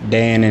part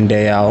day in and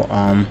day out.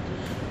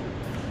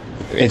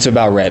 It's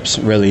about reps,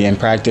 really. In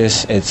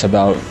practice, it's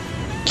about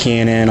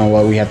keying in on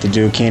what we have to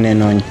do, keying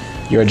in on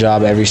your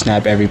job every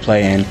snap, every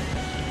play. And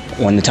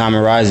when the time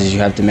arises, you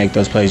have to make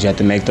those plays, you have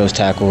to make those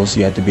tackles,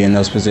 you have to be in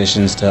those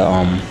positions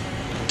to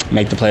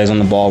make the plays on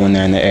the ball when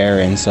they're in the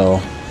air. And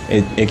so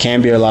it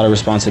can be a lot of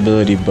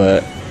responsibility,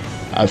 but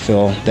I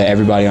feel that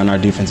everybody on our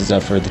defense is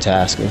up for the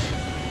task of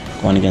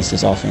going against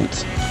this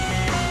offense.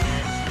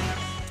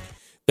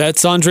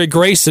 That's Andre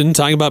Grayson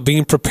talking about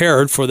being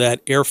prepared for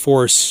that Air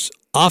Force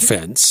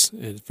offense.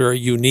 It's very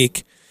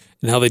unique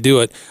in how they do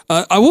it.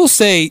 I will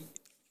say,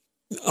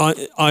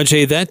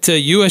 Ajay, that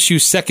USU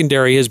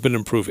secondary has been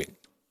improving.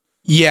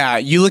 Yeah,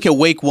 you look at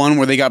Wake 1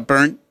 where they got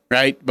burnt,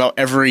 right? About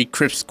every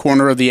crisp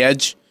corner of the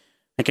edge,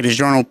 like a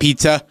DiGiorno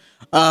pizza.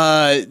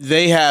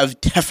 They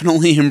have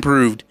definitely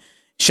improved.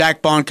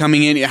 Shaq Bond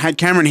coming in.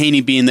 Cameron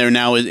Haney being there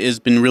now has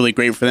been really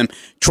great for them.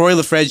 Troy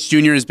LaFredge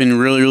Jr. has been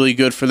really, really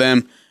good for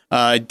them.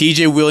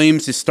 DJ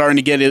Williams is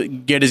starting to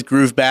get his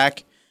groove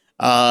back.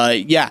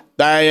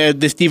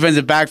 This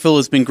defensive backfield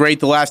has been great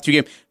the last 2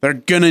 games. They're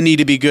going to need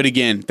to be good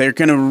again. They're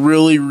going to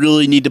really,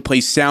 really need to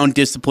play sound,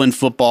 disciplined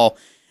football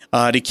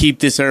to keep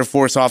this Air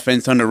Force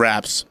offense under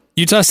wraps.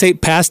 Utah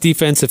State pass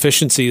defense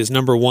efficiency is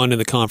number 1 in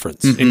the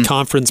conference, in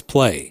conference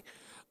play.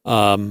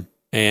 And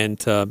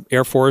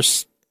Air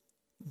Force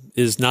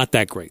is not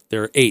that great.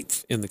 They're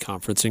 8th in the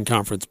conference in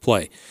conference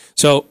play.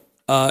 So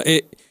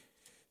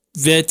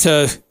that's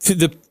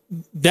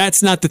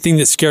not the thing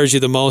that scares you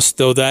the most,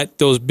 though. That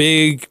those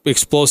big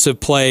explosive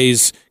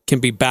plays can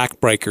be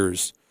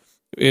backbreakers.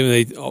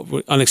 They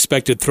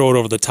unexpected throw it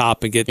over the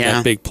top and get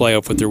that big play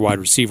up with their wide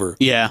receiver.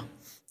 Yeah.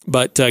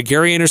 But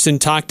Gary Anderson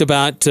talked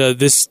about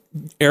this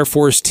Air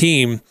Force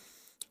team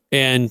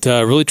and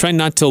really trying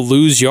not to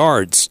lose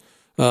yards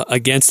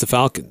against the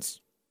Falcons.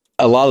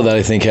 A lot of that,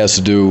 I think, has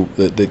to do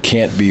that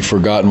can't be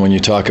forgotten when you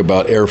talk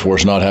about Air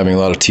Force not having a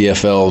lot of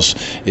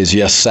TFLs is,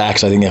 yes,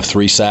 sacks. I think they have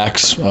 3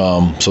 sacks.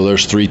 So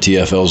there's 3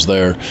 TFLs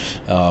there.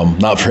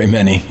 Not very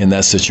many in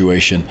that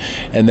situation.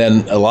 And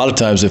then a lot of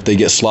times if they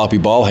get sloppy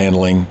ball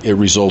handling, it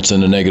results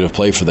in a negative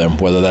play for them,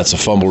 whether that's a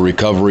fumble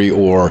recovery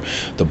or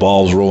the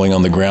ball's rolling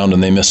on the ground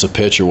and they miss a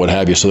pitch or what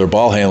have you. So their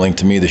ball handling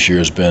to me this year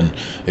has been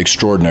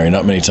extraordinary.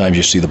 Not many times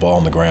you see the ball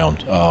on the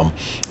ground.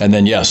 And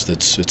then, yes,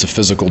 it's a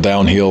physical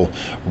downhill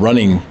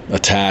running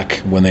attack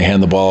when they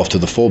hand the ball off to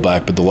the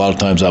fullback, but a lot of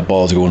times that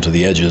ball is going to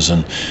the edges,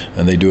 and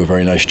they do a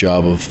very nice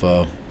job of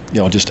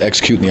just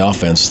executing the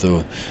offense.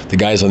 The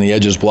guys on the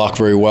edges block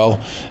very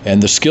well,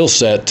 and the skill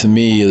set to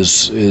me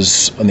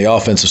is on the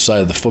offensive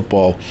side of the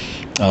football.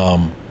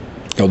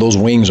 Those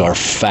wings are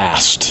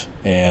fast,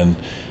 and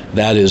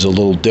that is a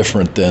little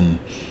different than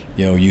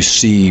you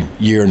see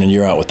year in and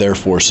year out with Air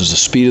Force. Is the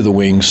speed of the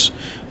wings,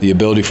 the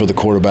ability for the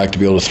quarterback to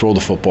be able to throw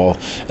the football,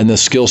 and the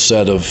skill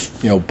set of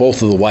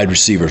both of the wide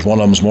receivers. One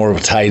of them is more of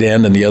a tight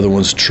end, and the other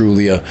one's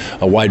truly a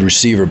wide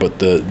receiver. But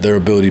their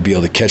ability to be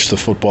able to catch the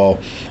football,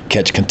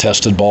 catch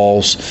contested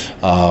balls,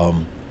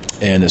 and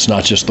it's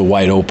not just the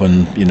wide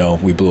open.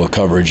 We blew a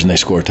coverage and they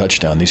score a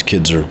touchdown. These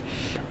kids are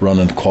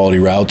running quality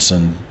routes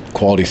and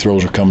quality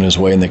throws are coming his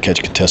way, and they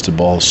catch contested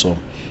balls. So,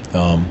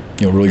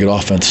 really good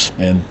offense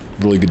and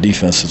really good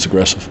defense that's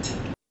aggressive.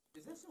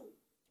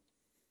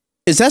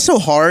 Is that so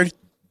hard,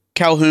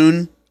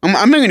 Calhoun? I'm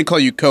not going to call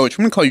you coach.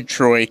 I'm going to call you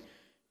Troy,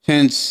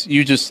 since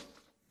you just,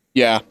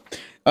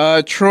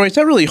 Troy, is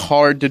that really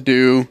hard to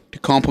do, to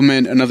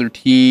compliment another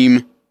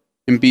team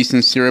and be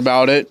sincere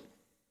about it?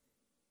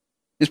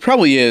 It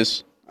probably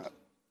is.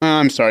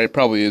 I'm sorry, it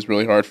probably is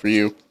really hard for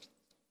you.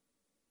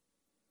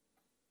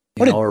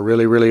 Are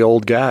really, really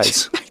old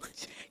guys.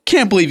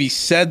 Can't believe he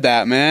said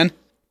that, man.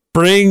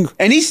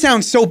 And he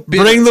sounds so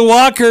bitter. Bring the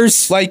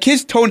walkers. Like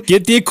his tone.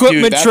 Get the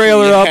equipment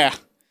trailer up. Yeah,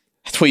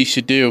 that's what you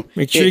should do.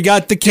 Make sure you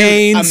got the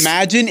canes.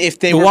 Imagine if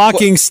they were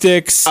walking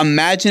sticks.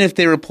 Imagine if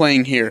they were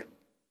playing here.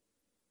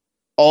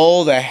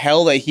 All the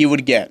hell that he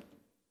would get.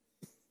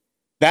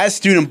 That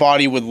student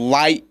body would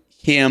light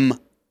him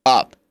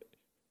up.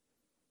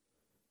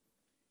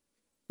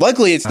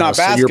 Luckily, it's not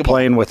basketball. So you're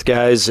playing with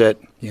guys that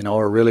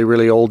are really,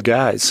 really old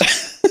guys.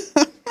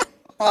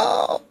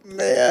 Oh,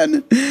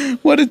 man.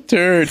 What a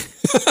turd.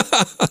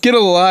 Get a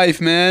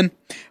life, man.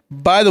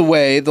 By the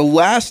way, the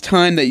last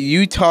time that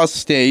Utah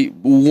State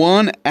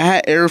won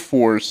at Air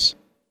Force.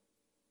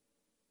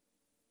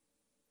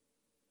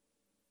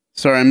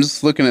 Sorry, I'm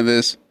just looking at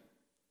this.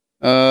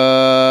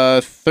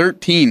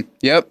 13.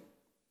 Yep.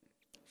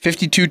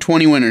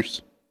 52-20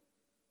 winners.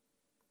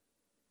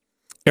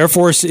 Air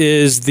Force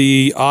is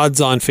the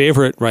odds-on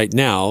favorite right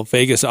now.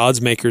 Vegas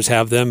odds makers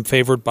have them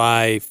favored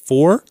by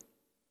 4.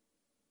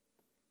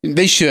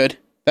 They should.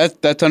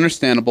 That's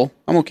understandable.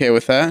 I'm okay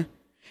with that.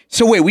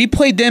 So wait, we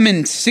played them in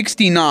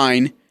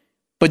 1969,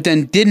 but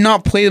then did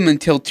not play them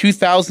until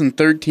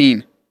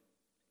 2013.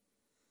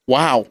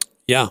 Wow.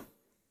 Yeah,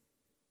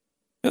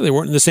 they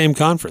weren't in the same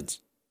conference.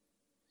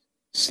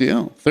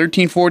 Still,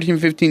 13, 14,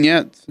 15,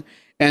 yeah.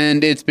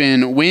 And it's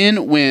been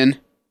win,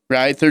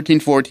 right?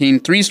 13, 14,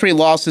 3 straight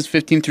losses,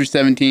 15 through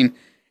 17,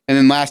 and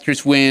then last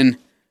year's win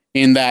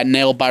in that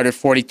nail-biter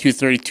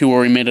 42-32 where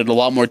we made it a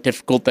lot more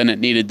difficult than it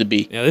needed to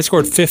be. Yeah, they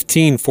scored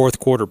 15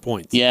 fourth-quarter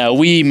points. Yeah,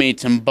 we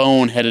made some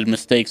boneheaded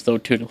mistakes, though,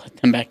 too, to let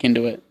them back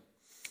into it.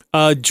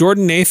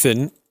 Jordan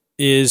Nathan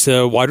is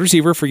a wide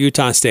receiver for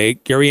Utah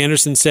State. Gary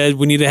Anderson said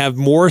we need to have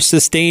more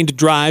sustained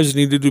drives.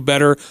 We need to do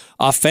better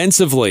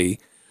offensively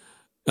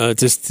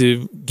just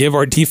to give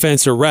our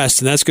defense a rest,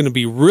 and that's going to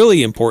be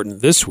really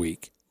important this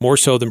week, more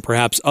so than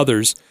perhaps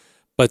others.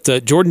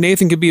 But Jordan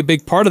Nathan could be a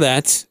big part of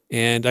that,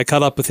 and I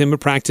caught up with him at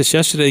practice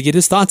yesterday to get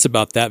his thoughts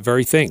about that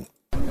very thing.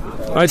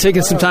 All right,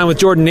 taking some time with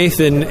Jordan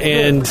Nathan,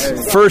 and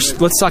first,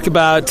 let's talk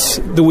about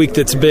the week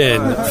that's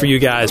been for you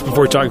guys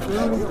before we talk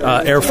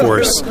Air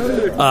Force.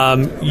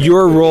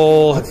 Your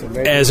role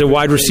as a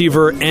wide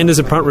receiver and as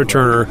a punt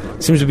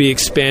returner seems to be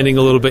expanding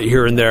a little bit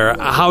here and there.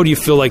 How do you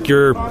feel like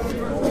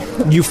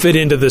you fit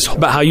into this,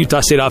 about how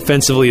Utah State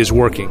offensively is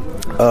working?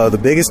 The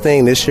biggest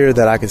thing this year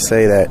that I could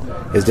say that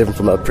is different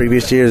from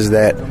previous years is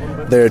that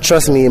they're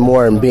trusting me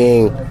more and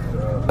being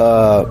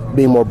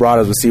more broad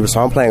as a receiver.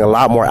 So I'm playing a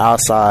lot more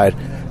outside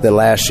than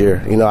last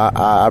year.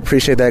 I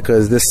appreciate that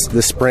because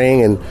this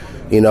spring and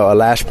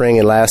last spring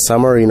and last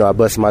summer, I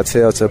busted my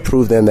tail to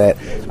prove them that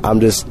I'm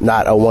just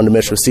not a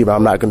one-dimensional receiver.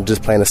 I'm not going to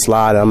just play in a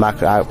slot.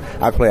 I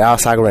can play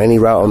outside or any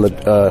route on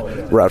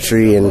the route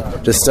tree and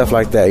just stuff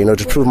like that,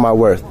 just prove my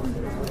worth.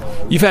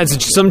 You've had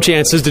some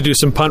chances to do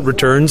some punt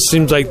returns.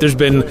 Seems like there's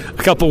been a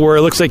couple where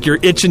it looks like you're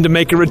itching to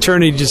make a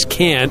return and you just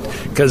can't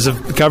because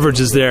of the coverage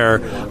is there.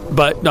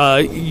 But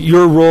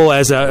your role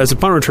as a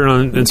punt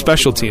return in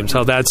special teams,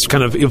 how that's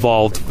kind of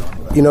evolved.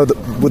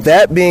 With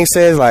that being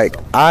said,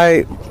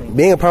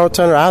 being a punt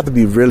returner, I have to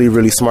be really,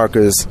 really smart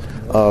because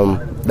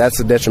that's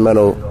a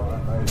detrimental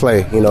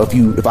play.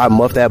 If I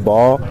muff that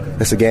ball,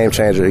 it's a game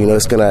changer.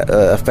 It's going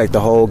to affect the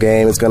whole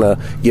game. It's going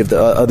to give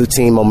the other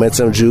team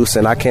momentum, juice,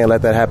 and I can't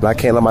let that happen. I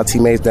can't let my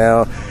teammates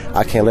down.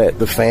 I can't let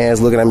the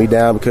fans looking at me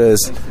down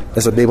because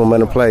it's a big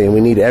momentum play, and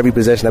we need every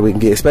possession that we can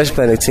get, especially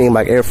playing a team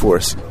like Air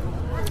Force.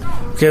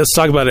 Okay, let's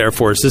talk about Air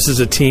Force. This is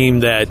a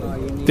team that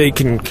they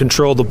can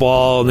control the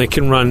ball and they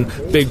can run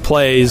big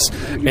plays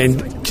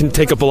and can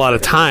take up a lot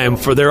of time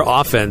for their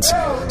offense.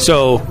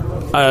 So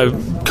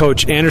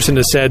Coach Anderson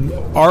has said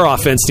our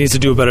offense needs to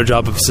do a better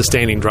job of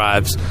sustaining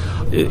drives.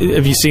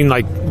 Have you seen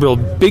real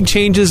big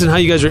changes in how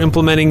you guys are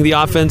implementing the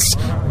offense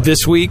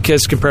this week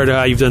as compared to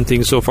how you've done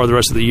things so far the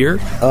rest of the year?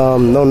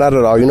 No, not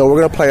at all. We're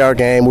going to play our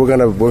game. We're going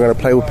to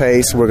play with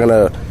pace. We're going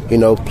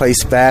to play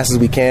as fast as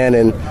we can.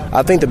 And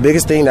I think the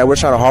biggest thing that we're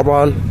trying to harbor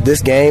on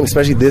this game,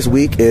 especially this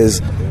week,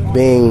 is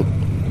being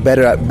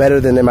better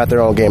than them at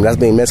their own game. That's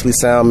being mentally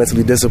sound,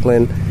 mentally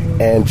disciplined,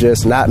 and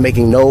just not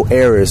making no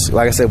errors.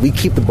 Like I said, we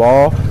keep the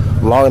ball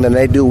longer than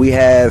they do. We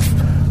have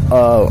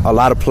a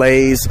lot of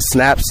plays,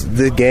 snaps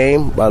this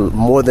game,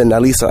 more than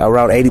at least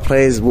around 80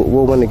 plays,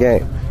 we'll win the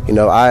game.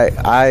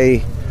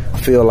 I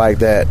feel like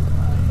that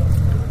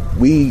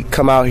we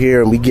come out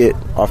here and we get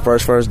our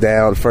first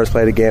down, first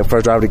play of the game,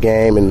 first drive of the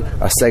game, and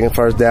a second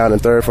first down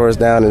and third first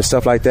down and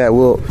stuff like that,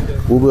 we'll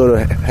be able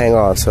to hang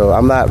on. So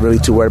I'm not really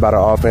too worried about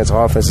our offense.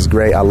 Our offense is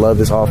great. I love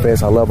this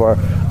offense. I love our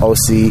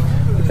OC.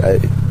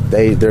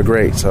 They're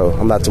great, so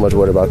I'm not too much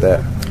worried about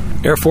that.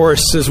 Air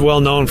Force is well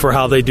known for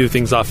how they do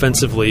things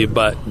offensively,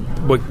 but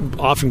what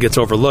often gets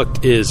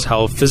overlooked is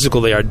how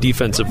physical they are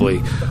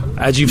defensively.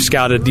 As you've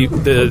scouted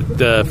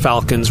the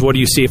Falcons, what do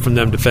you see from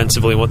them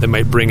defensively and what they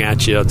might bring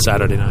at you on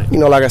Saturday night?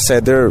 Like I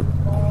said, the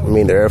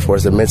Air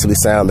Force, they're mentally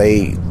sound.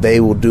 They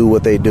will do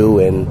what they do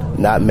and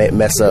not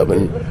mess up.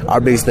 And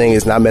our biggest thing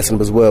is not messing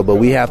up as well, but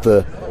we have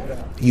to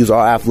use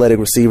our athletic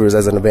receivers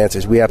as an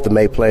advantage. We have to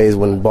make plays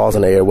when the ball's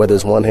in the air, whether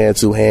it's one hand,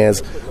 two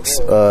hands,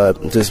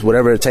 just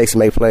whatever it takes to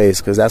make plays,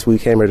 because that's what we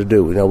came here to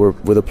do.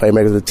 We're the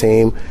playmakers of the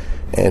team,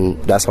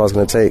 and that's what it's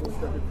going to take.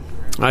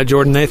 All right,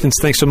 Jordan Nathans,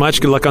 thanks so much.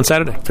 Good luck on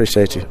Saturday.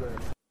 Appreciate you.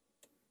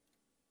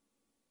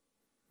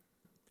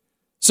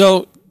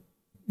 So,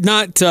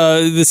 not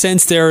the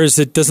sense there is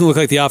it doesn't look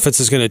like the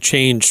offense is going to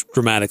change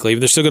dramatically.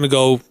 They're still going to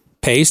go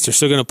pace. They're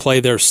still going to play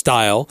their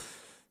style.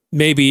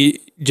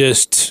 Maybe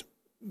just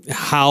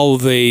how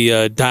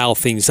they dial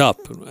things up,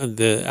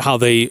 how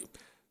they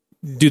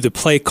do the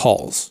play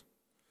calls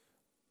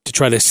to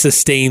try to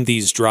sustain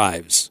these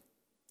drives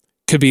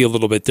could be a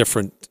little bit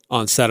different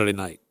on Saturday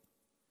night.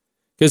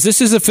 Because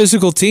this is a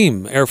physical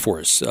team, Air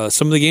Force.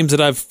 Some of the games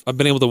that I've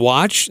been able to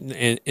watch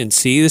and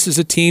see, this is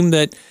a team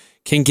that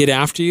can get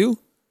after you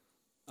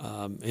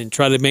and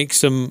try to make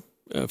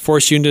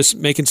force you into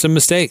making some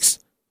mistakes.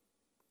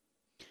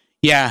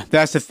 Yeah,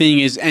 that's the thing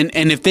is, and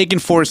if they can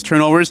force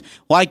turnovers,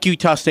 like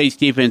Utah State's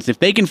defense, if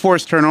they can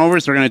force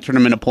turnovers, they're going to turn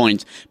them into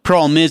points.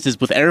 Problem is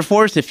with Air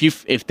Force,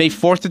 if they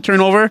force a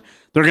turnover,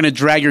 they're going to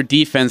drag your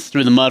defense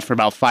through the mud for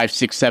about 5,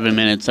 6, 7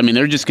 minutes.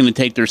 They're just going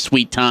to take their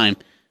sweet time.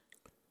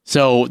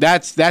 So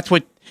that's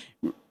what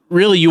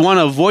really you want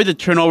to avoid the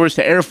turnovers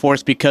to Air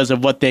Force because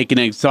of what they can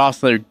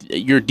exhaust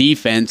your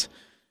defense.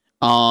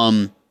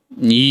 Air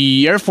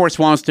Force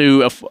wants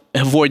to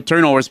avoid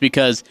turnovers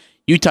because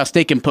Utah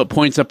State can put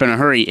points up in a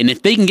hurry. And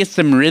if they can get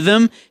some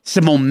rhythm,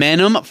 some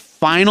momentum,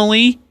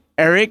 finally,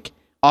 Eric,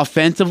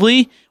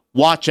 offensively,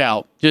 watch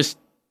out. Just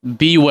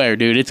beware,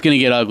 dude. It's going to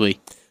get ugly.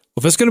 Well,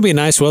 if it's going to be a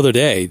nice weather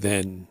day,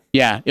 then...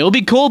 Yeah, it'll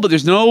be cold, but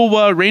there's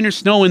no rain or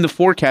snow in the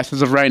forecast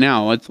as of right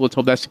now. Let's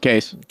hope that's the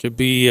case. Could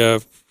be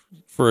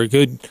for a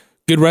good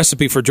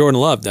recipe for Jordan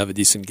Love to have a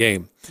decent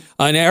game.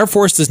 And Air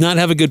Force does not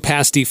have a good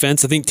pass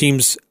defense. I think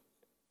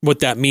what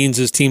that means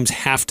is teams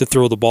have to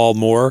throw the ball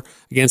more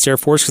against Air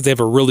Force because they have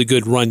a really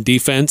good run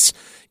defense.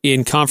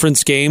 In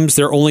conference games,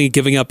 they're only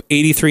giving up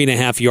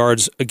 83.5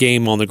 yards a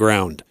game on the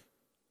ground.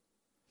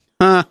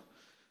 Now,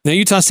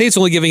 Utah State's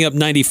only giving up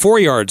 94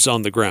 yards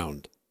on the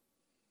ground.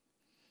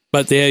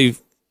 But they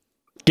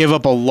give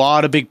up a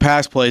lot of big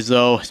pass plays,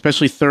 though,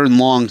 especially third and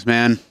longs,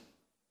 man.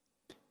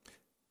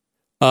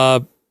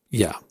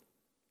 Yeah.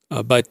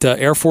 But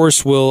Air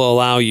Force will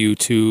allow you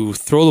to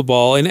throw the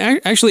ball. And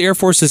actually, Air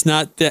Force is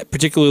not that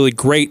particularly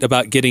great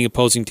about getting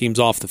opposing teams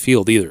off the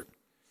field either.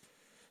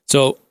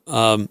 So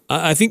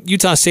I think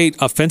Utah State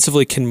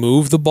offensively can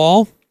move the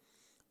ball.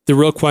 The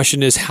real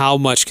question is how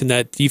much can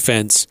that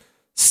defense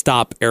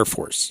stop Air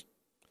Force?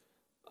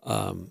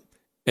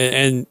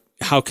 And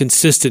how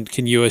consistent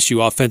can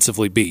USU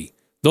offensively be?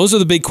 Those are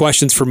the big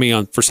questions for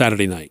me for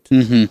Saturday night.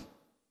 Mm-hmm.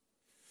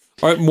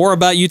 All right, more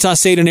about Utah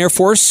State and Air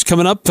Force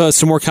coming up.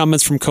 Some more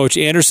comments from Coach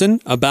Anderson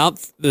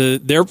about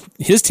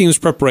his team's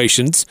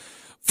preparations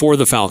for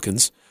the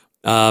Falcons,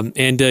 and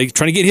trying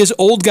to get his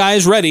old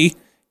guys ready,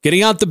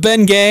 getting out the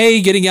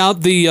Bengay, getting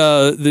out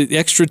the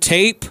extra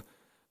tape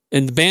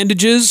and the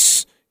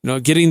bandages,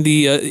 getting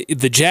the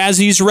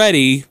Jazzies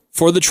ready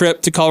for the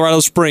trip to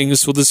Colorado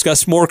Springs. We'll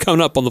discuss more coming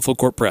up on the Full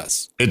Court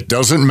Press. It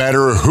doesn't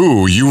matter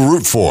who you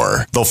root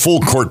for. The Full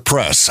Court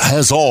Press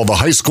has all the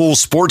high school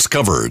sports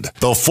covered.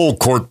 The Full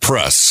Court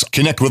Press.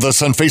 Connect with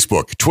us on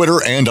Facebook,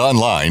 Twitter, and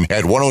online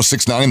at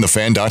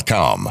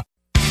 1069thefan.com.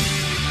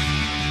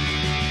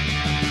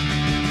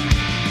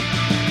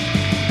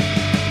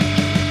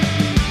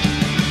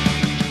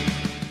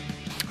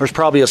 There's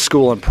probably a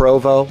school in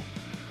Provo,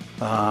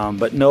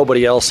 but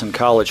nobody else in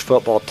college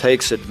football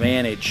takes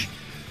advantage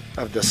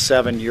of the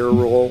 7-year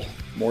rule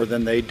more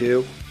than they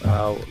do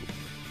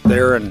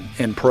there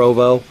in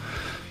Provo.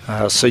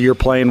 So you're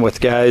playing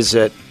with guys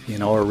that,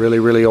 are really,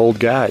 really old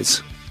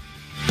guys.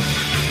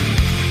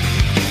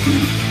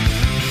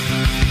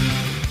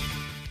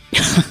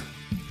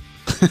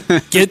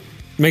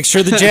 Make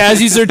sure the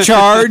Jazzies are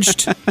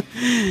charged.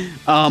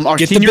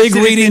 Get the big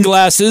reading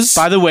glasses.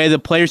 By the way, the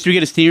players do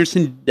get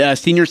a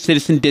senior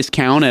citizen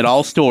discount at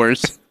all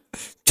stores.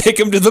 Take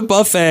them to the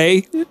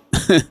buffet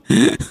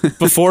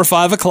before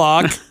 5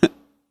 o'clock.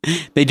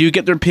 They do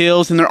get their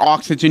pills and their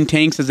oxygen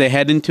tanks as they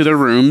head into their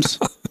rooms.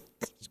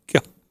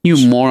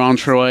 You moron,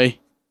 Troy.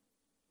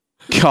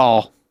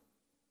 Call.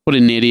 What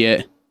an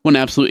idiot. What an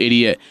absolute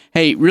idiot.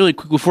 Hey, really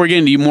quick, before we get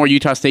into more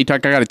Utah State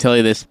talk, I got to tell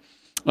you this.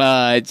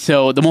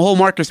 So the whole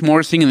Marcus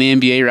Morris thing in the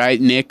NBA,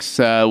 right? Knicks,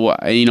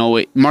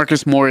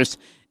 Marcus Morris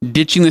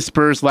ditching the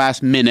Spurs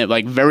last minute,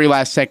 like very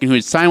last second, who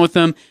had signed with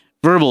them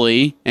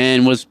verbally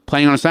and was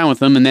planning on signing with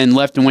them, and then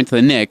left and went to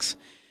the Knicks.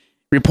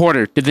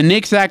 Reporter, did the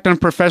Knicks act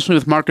unprofessionally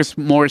with Marcus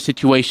Morris'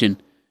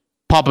 situation?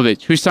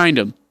 Popovich, who signed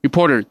him?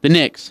 Reporter, the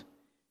Knicks.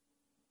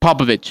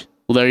 Popovich.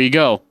 Well, there you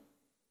go.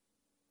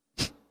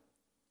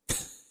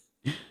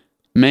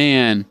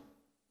 Man,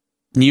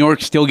 New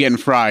York's still getting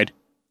fried.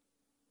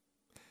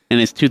 And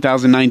it's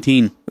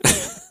 2019.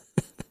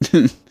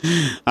 All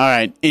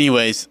right.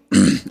 Anyways,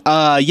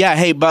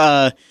 hey,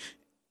 but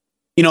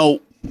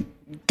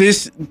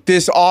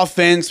this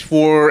offense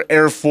for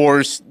Air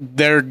Force,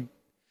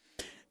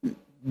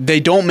 they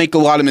don't make a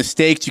lot of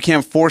mistakes. You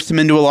can't force them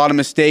into a lot of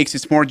mistakes.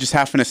 It's more just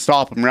having to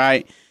stop them,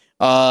 right?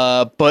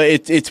 But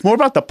it's more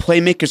about the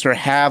playmakers they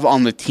have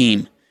on the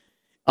team.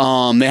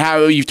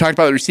 You've talked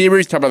about the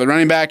receivers, talked about the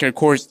running back, and of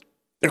course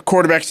their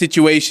quarterback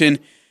situation.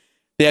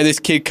 They had this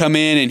kid come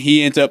in and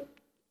he ends up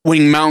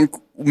winning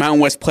Mountain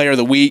West Player of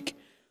the Week.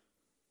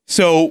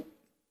 So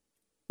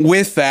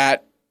with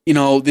that,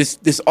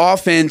 this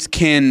offense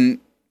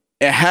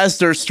has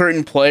their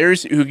certain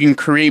players who can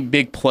create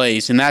big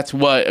plays, and that's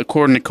what,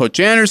 according to Coach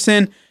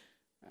Anderson,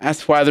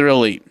 that's why they're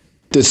elite.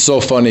 It's so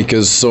funny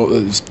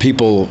because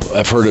people,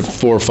 I've heard it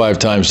 4 or 5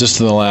 times just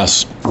in the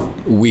last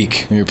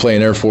week when you're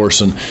playing Air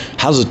Force, and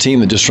how's a team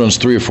that just runs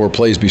 3 or 4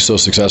 plays be so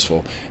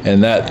successful?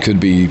 And that could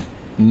be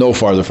no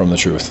farther from the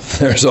truth.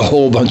 There's a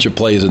whole bunch of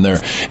plays in there.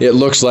 It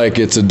looks like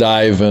it's a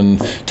dive and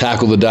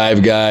tackle the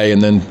dive guy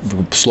and then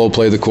slow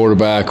play the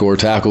quarterback, or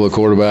tackle the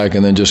quarterback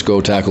and then just go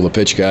tackle the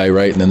pitch guy,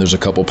 right? And then there's a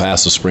couple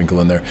passes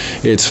sprinkled in there.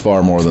 It's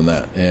far more than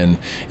that. And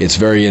it's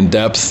very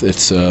in-depth.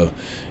 It's a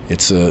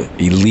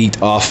elite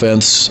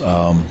offense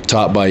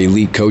taught by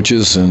elite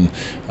coaches, and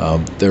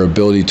their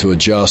ability to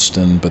adjust.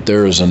 But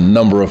there is a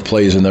number of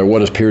plays in there.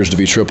 What appears to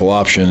be triple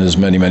option is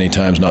many, many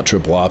times not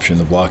triple option.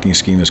 The blocking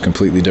scheme is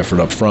completely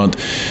different up front.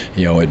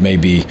 It may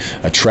be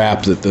a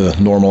trap that the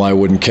normal eye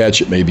wouldn't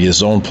catch. It may be a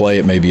zone play.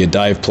 It may be a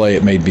dive play.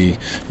 It may be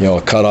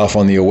a cutoff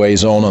on the away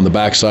zone on the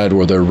backside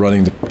where they're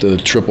running the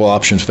triple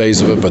option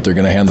phase of it, but they're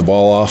going to hand the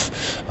ball off.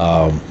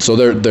 So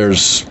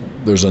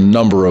there's a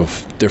number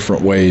of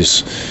different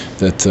ways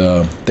that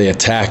they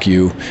attack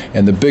you.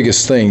 And the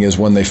biggest thing is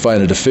when they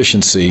find a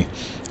deficiency,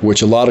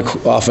 which a lot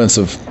of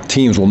offensive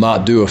teams will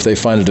not do. If they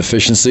find a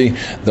deficiency,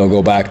 they'll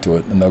go back to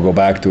it, and they'll go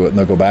back to it, and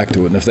they'll go back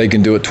to it. And if they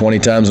can do it 20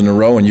 times in a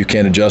row and you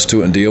can't adjust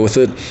to it and deal with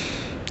it,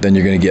 then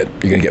you're going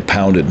to get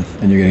pounded,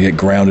 and you're going to get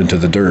ground into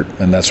the dirt,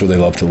 and that's where they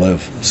love to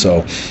live.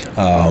 So,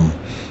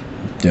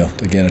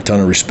 again, a ton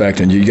of respect,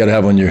 and you got to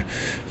have on your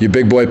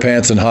big boy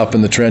pants and hop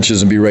in the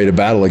trenches and be ready to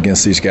battle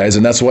against these guys.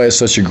 And that's why it's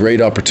such a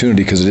great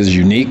opportunity, because it is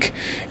unique,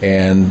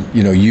 and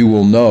you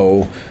will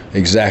know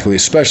exactly,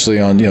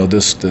 especially on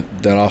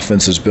that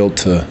offense is built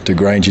to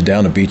grind you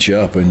down and beat you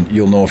up, and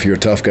you'll know if you're a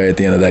tough guy at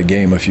the end of that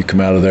game if you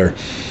come out of there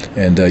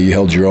and you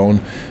held your own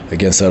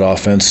against that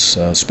offense,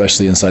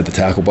 especially inside the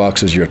tackle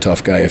boxes. You're a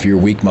tough guy. If you're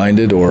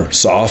weak-minded or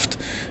soft,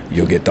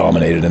 you'll get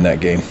dominated in that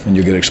game and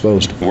you'll get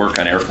exposed. Work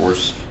on Air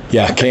Force.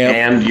 Yeah, camp.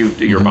 And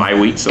your bye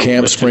weeks.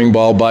 Camp, spring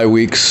ball, bye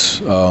weeks,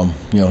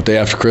 day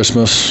after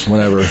Christmas,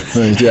 whenever.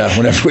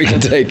 Whenever we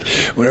can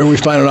whenever we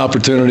find an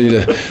opportunity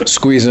to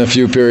squeeze in a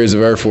few periods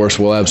of Air Force,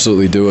 we'll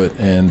absolutely do it.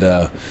 And,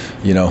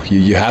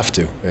 you have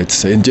to.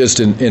 It's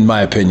just in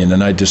my opinion,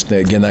 and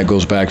again, that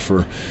goes back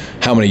for,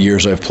 how many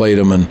years I've played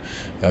them, and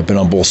I've been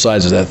on both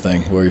sides of that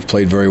thing, where we've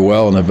played very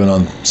well, and I've been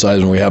on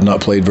sides when we have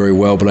not played very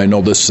well. But I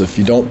know this: if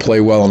you don't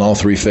play well in all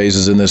three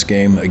phases in this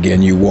game,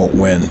 again, you won't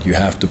win. You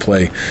have to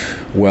play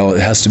well.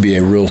 It has to be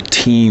a real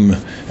team,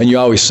 and you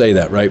always say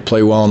that, right?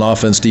 Play well in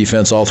offense,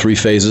 defense, all three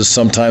phases.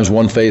 Sometimes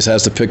one phase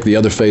has to pick the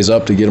other phase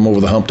up to get them over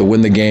the hump to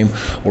win the game,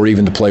 or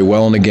even to play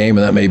well in the game,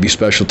 and that may be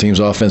special teams,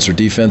 offense, or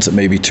defense. It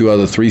may be two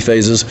other three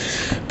phases.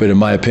 But in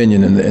my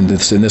opinion, in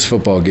this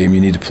football game,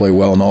 you need to play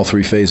well in all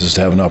three phases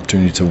to have an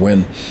opportunity to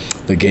win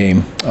the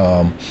game.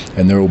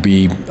 And there will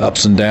be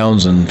ups and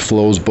downs and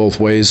flows both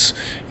ways,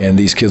 and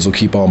these kids will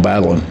keep on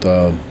battling.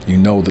 You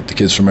know that the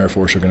kids from Air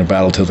Force are going to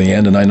battle till the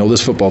end, and I know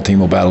this football team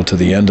will battle to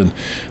the end, and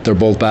they're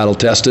both battle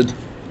tested.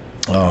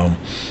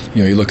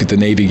 You look at the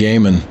Navy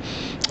game, and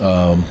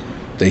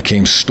they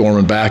came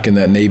storming back in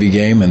that Navy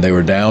game, and they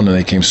were down, and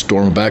they came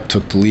storming back,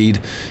 took the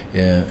lead,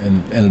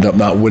 and ended up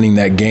not winning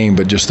that game,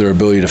 but just their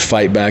ability to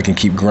fight back and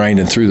keep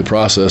grinding through the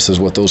process is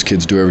what those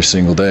kids do every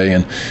single day.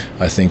 And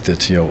I think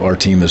that our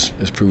team has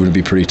proven to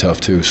be pretty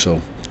tough too. So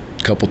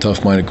a couple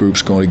tough-minded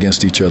groups going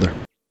against each other.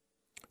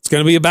 It's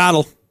going to be a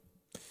battle,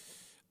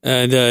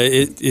 and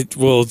it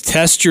will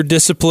test your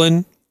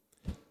discipline.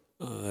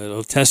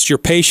 It'll test your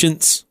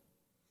patience.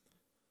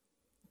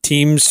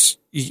 Teams,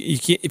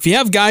 if you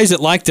have guys that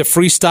like to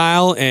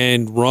freestyle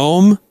and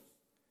roam,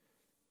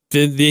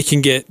 then they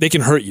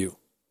can hurt you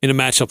in a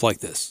matchup like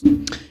this.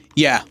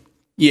 Yeah,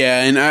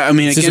 and I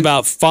mean, this is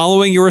about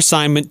following your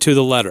assignment to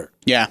the letter.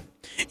 Yeah,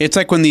 it's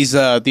like when these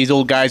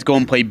old guys go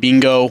and play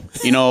bingo.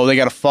 They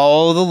got to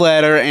follow the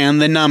letter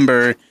and the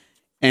number,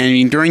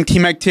 and during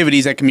team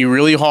activities that can be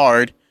really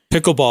hard.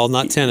 Pickleball,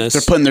 not tennis.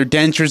 They're putting their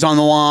dentures on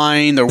the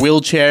line, their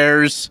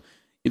wheelchairs,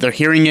 their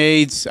hearing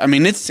aids. I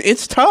mean,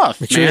 it's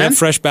tough, Make sure you have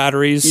fresh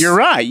batteries. You're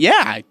right.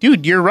 Yeah,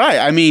 dude, you're right.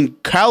 I mean,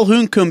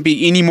 Calhoun couldn't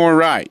be any more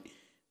right.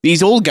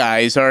 These old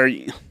guys are,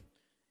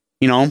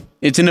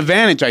 it's an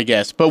advantage, I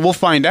guess, but we'll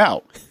find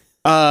out.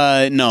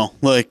 No,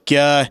 look,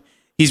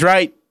 he's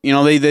right.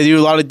 They do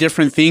a lot of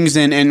different things,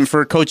 and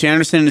for Coach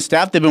Anderson and his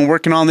staff, they've been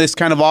working on this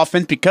kind of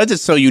offense because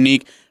it's so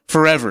unique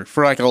forever,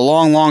 for like a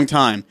long, long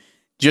time,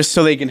 just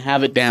so they can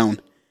have it down.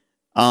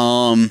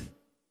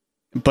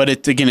 But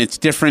it's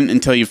different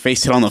until you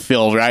face it on the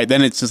field, right?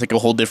 Then it's just like a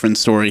whole different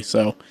story.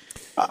 So,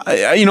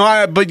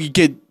 but you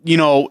get,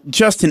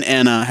 Justin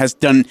Anna has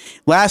done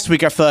last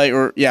week.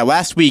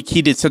 Last week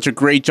he did such a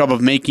great job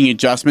of making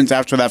adjustments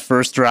after that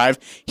first drive.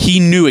 He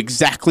knew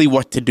exactly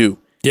what to do.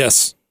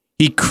 Yes.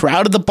 He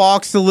crowded the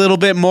box a little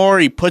bit more.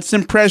 He put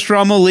some pressure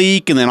on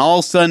Malik, and then all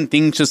of a sudden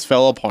things just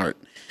fell apart.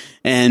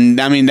 And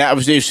I mean, it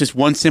was just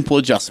one simple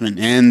adjustment.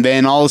 And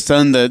then all of a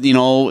sudden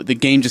the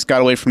game just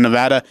got away from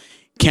Nevada.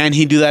 Can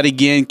he do that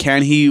again?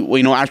 Can he,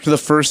 after the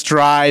first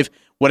drive,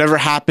 whatever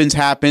happens,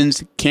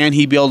 can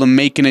he be able to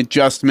make an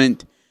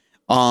adjustment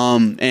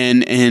and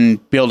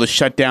be able to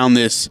shut down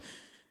this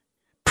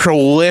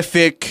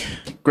prolific,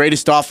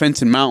 greatest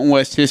offense in Mountain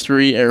West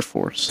history, Air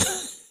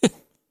Force?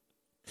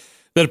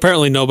 That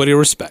apparently nobody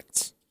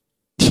respects.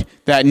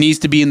 That needs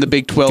to be in the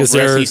Big 12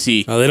 or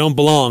SEC. They don't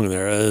belong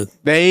there.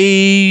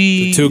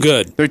 They're too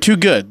good. They're too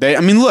good.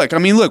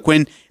 Look,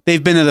 when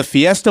they've been to the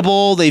Fiesta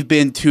Bowl, they've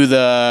been to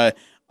the...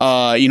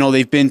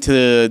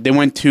 they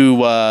went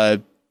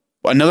to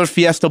another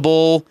Fiesta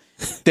Bowl.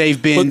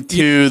 They've been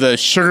to the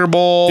Sugar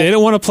Bowl. They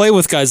don't want to play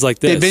with guys like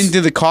this. They've been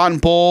to the Cotton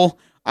Bowl.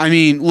 I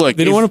mean, look.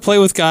 They don't want to play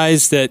with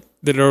guys that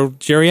are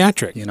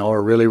geriatric.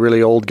 Are really,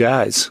 really old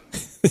guys.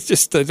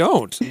 They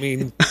don't. I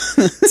mean,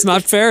 it's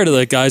not fair to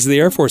the guys of the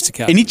Air Force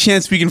Academy. Any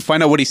chance we can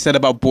find out what he said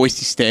about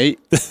Boise State?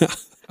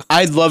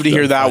 I'd love to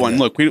hear that one.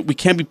 Look, we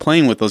can't be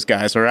playing with those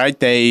guys, all right?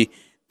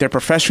 They're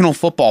professional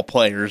UFootball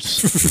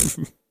players.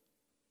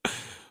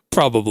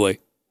 Probably.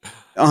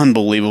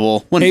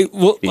 Unbelievable.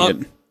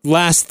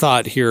 Last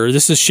thought here.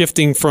 This is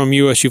shifting from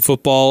USU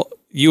football.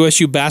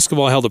 USU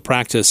basketball held a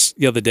practice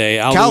the other day.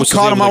 Cal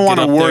caught him. I want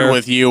to word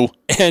with you.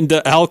 And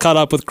Al caught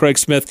up with Craig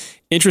Smith.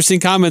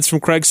 Interesting comments from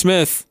Craig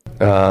Smith.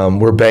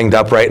 We're banged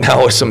up right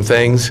now with some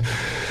things.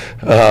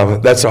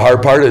 That's the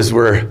hard part is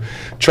we're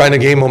trying to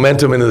gain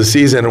momentum into the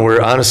season, and we're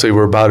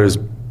about as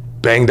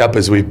banged up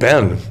as we've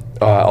been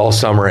all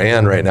summer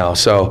and right now.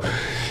 So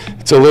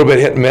it's a little bit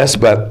hit and miss,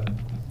 but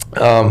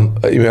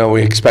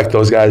we expect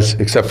those guys,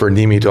 except for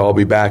Nimi, to all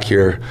be back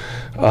here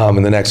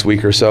in the next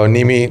week or so.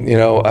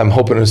 Nimi, I'm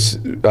hoping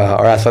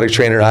our athletic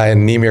trainer and I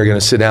and Nimi are going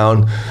to sit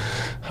down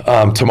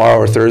tomorrow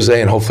or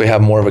Thursday and hopefully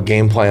have more of a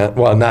game plan.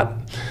 Well,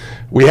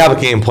 we have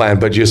a game plan,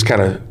 but just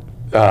kind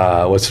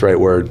of, what's the right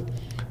word?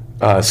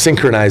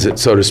 Synchronize it,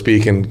 so to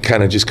speak, and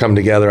kind of just come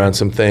together on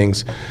some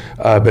things.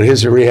 But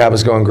his rehab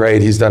is going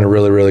great. He's done a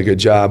really, really good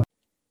job.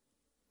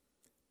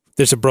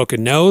 There's a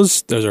broken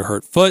nose. There's a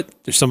hurt foot.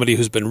 There's somebody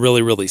who's been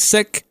really, really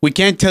sick. We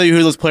can't tell you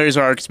who those players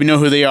are because we know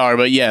who they are,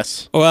 but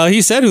yes. Well,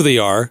 he said who they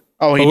are.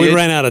 Oh, but we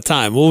ran out of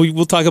time.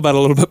 We'll talk about it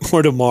a little bit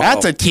more tomorrow.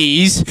 That's a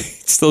tease.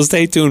 Still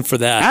stay tuned for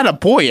that. Atta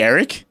boy,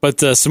 Eric. But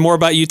some more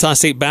about Utah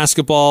State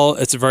basketball.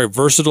 It's a very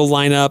versatile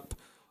lineup.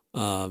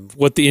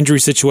 What the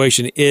injury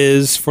situation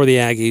is for the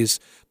Aggies.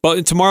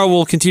 But tomorrow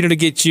we'll continue to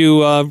get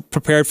you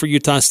prepared for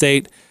Utah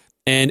State.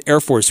 and Air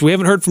Force. We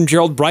haven't heard from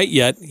Gerald Bright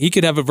yet. He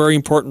could have a very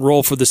important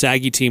role for this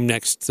Aggie team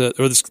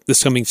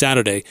this coming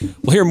Saturday.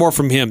 We'll hear more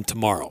from him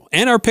tomorrow.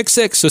 And our pick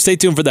 6, so stay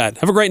tuned for that.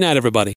 Have a great night, everybody.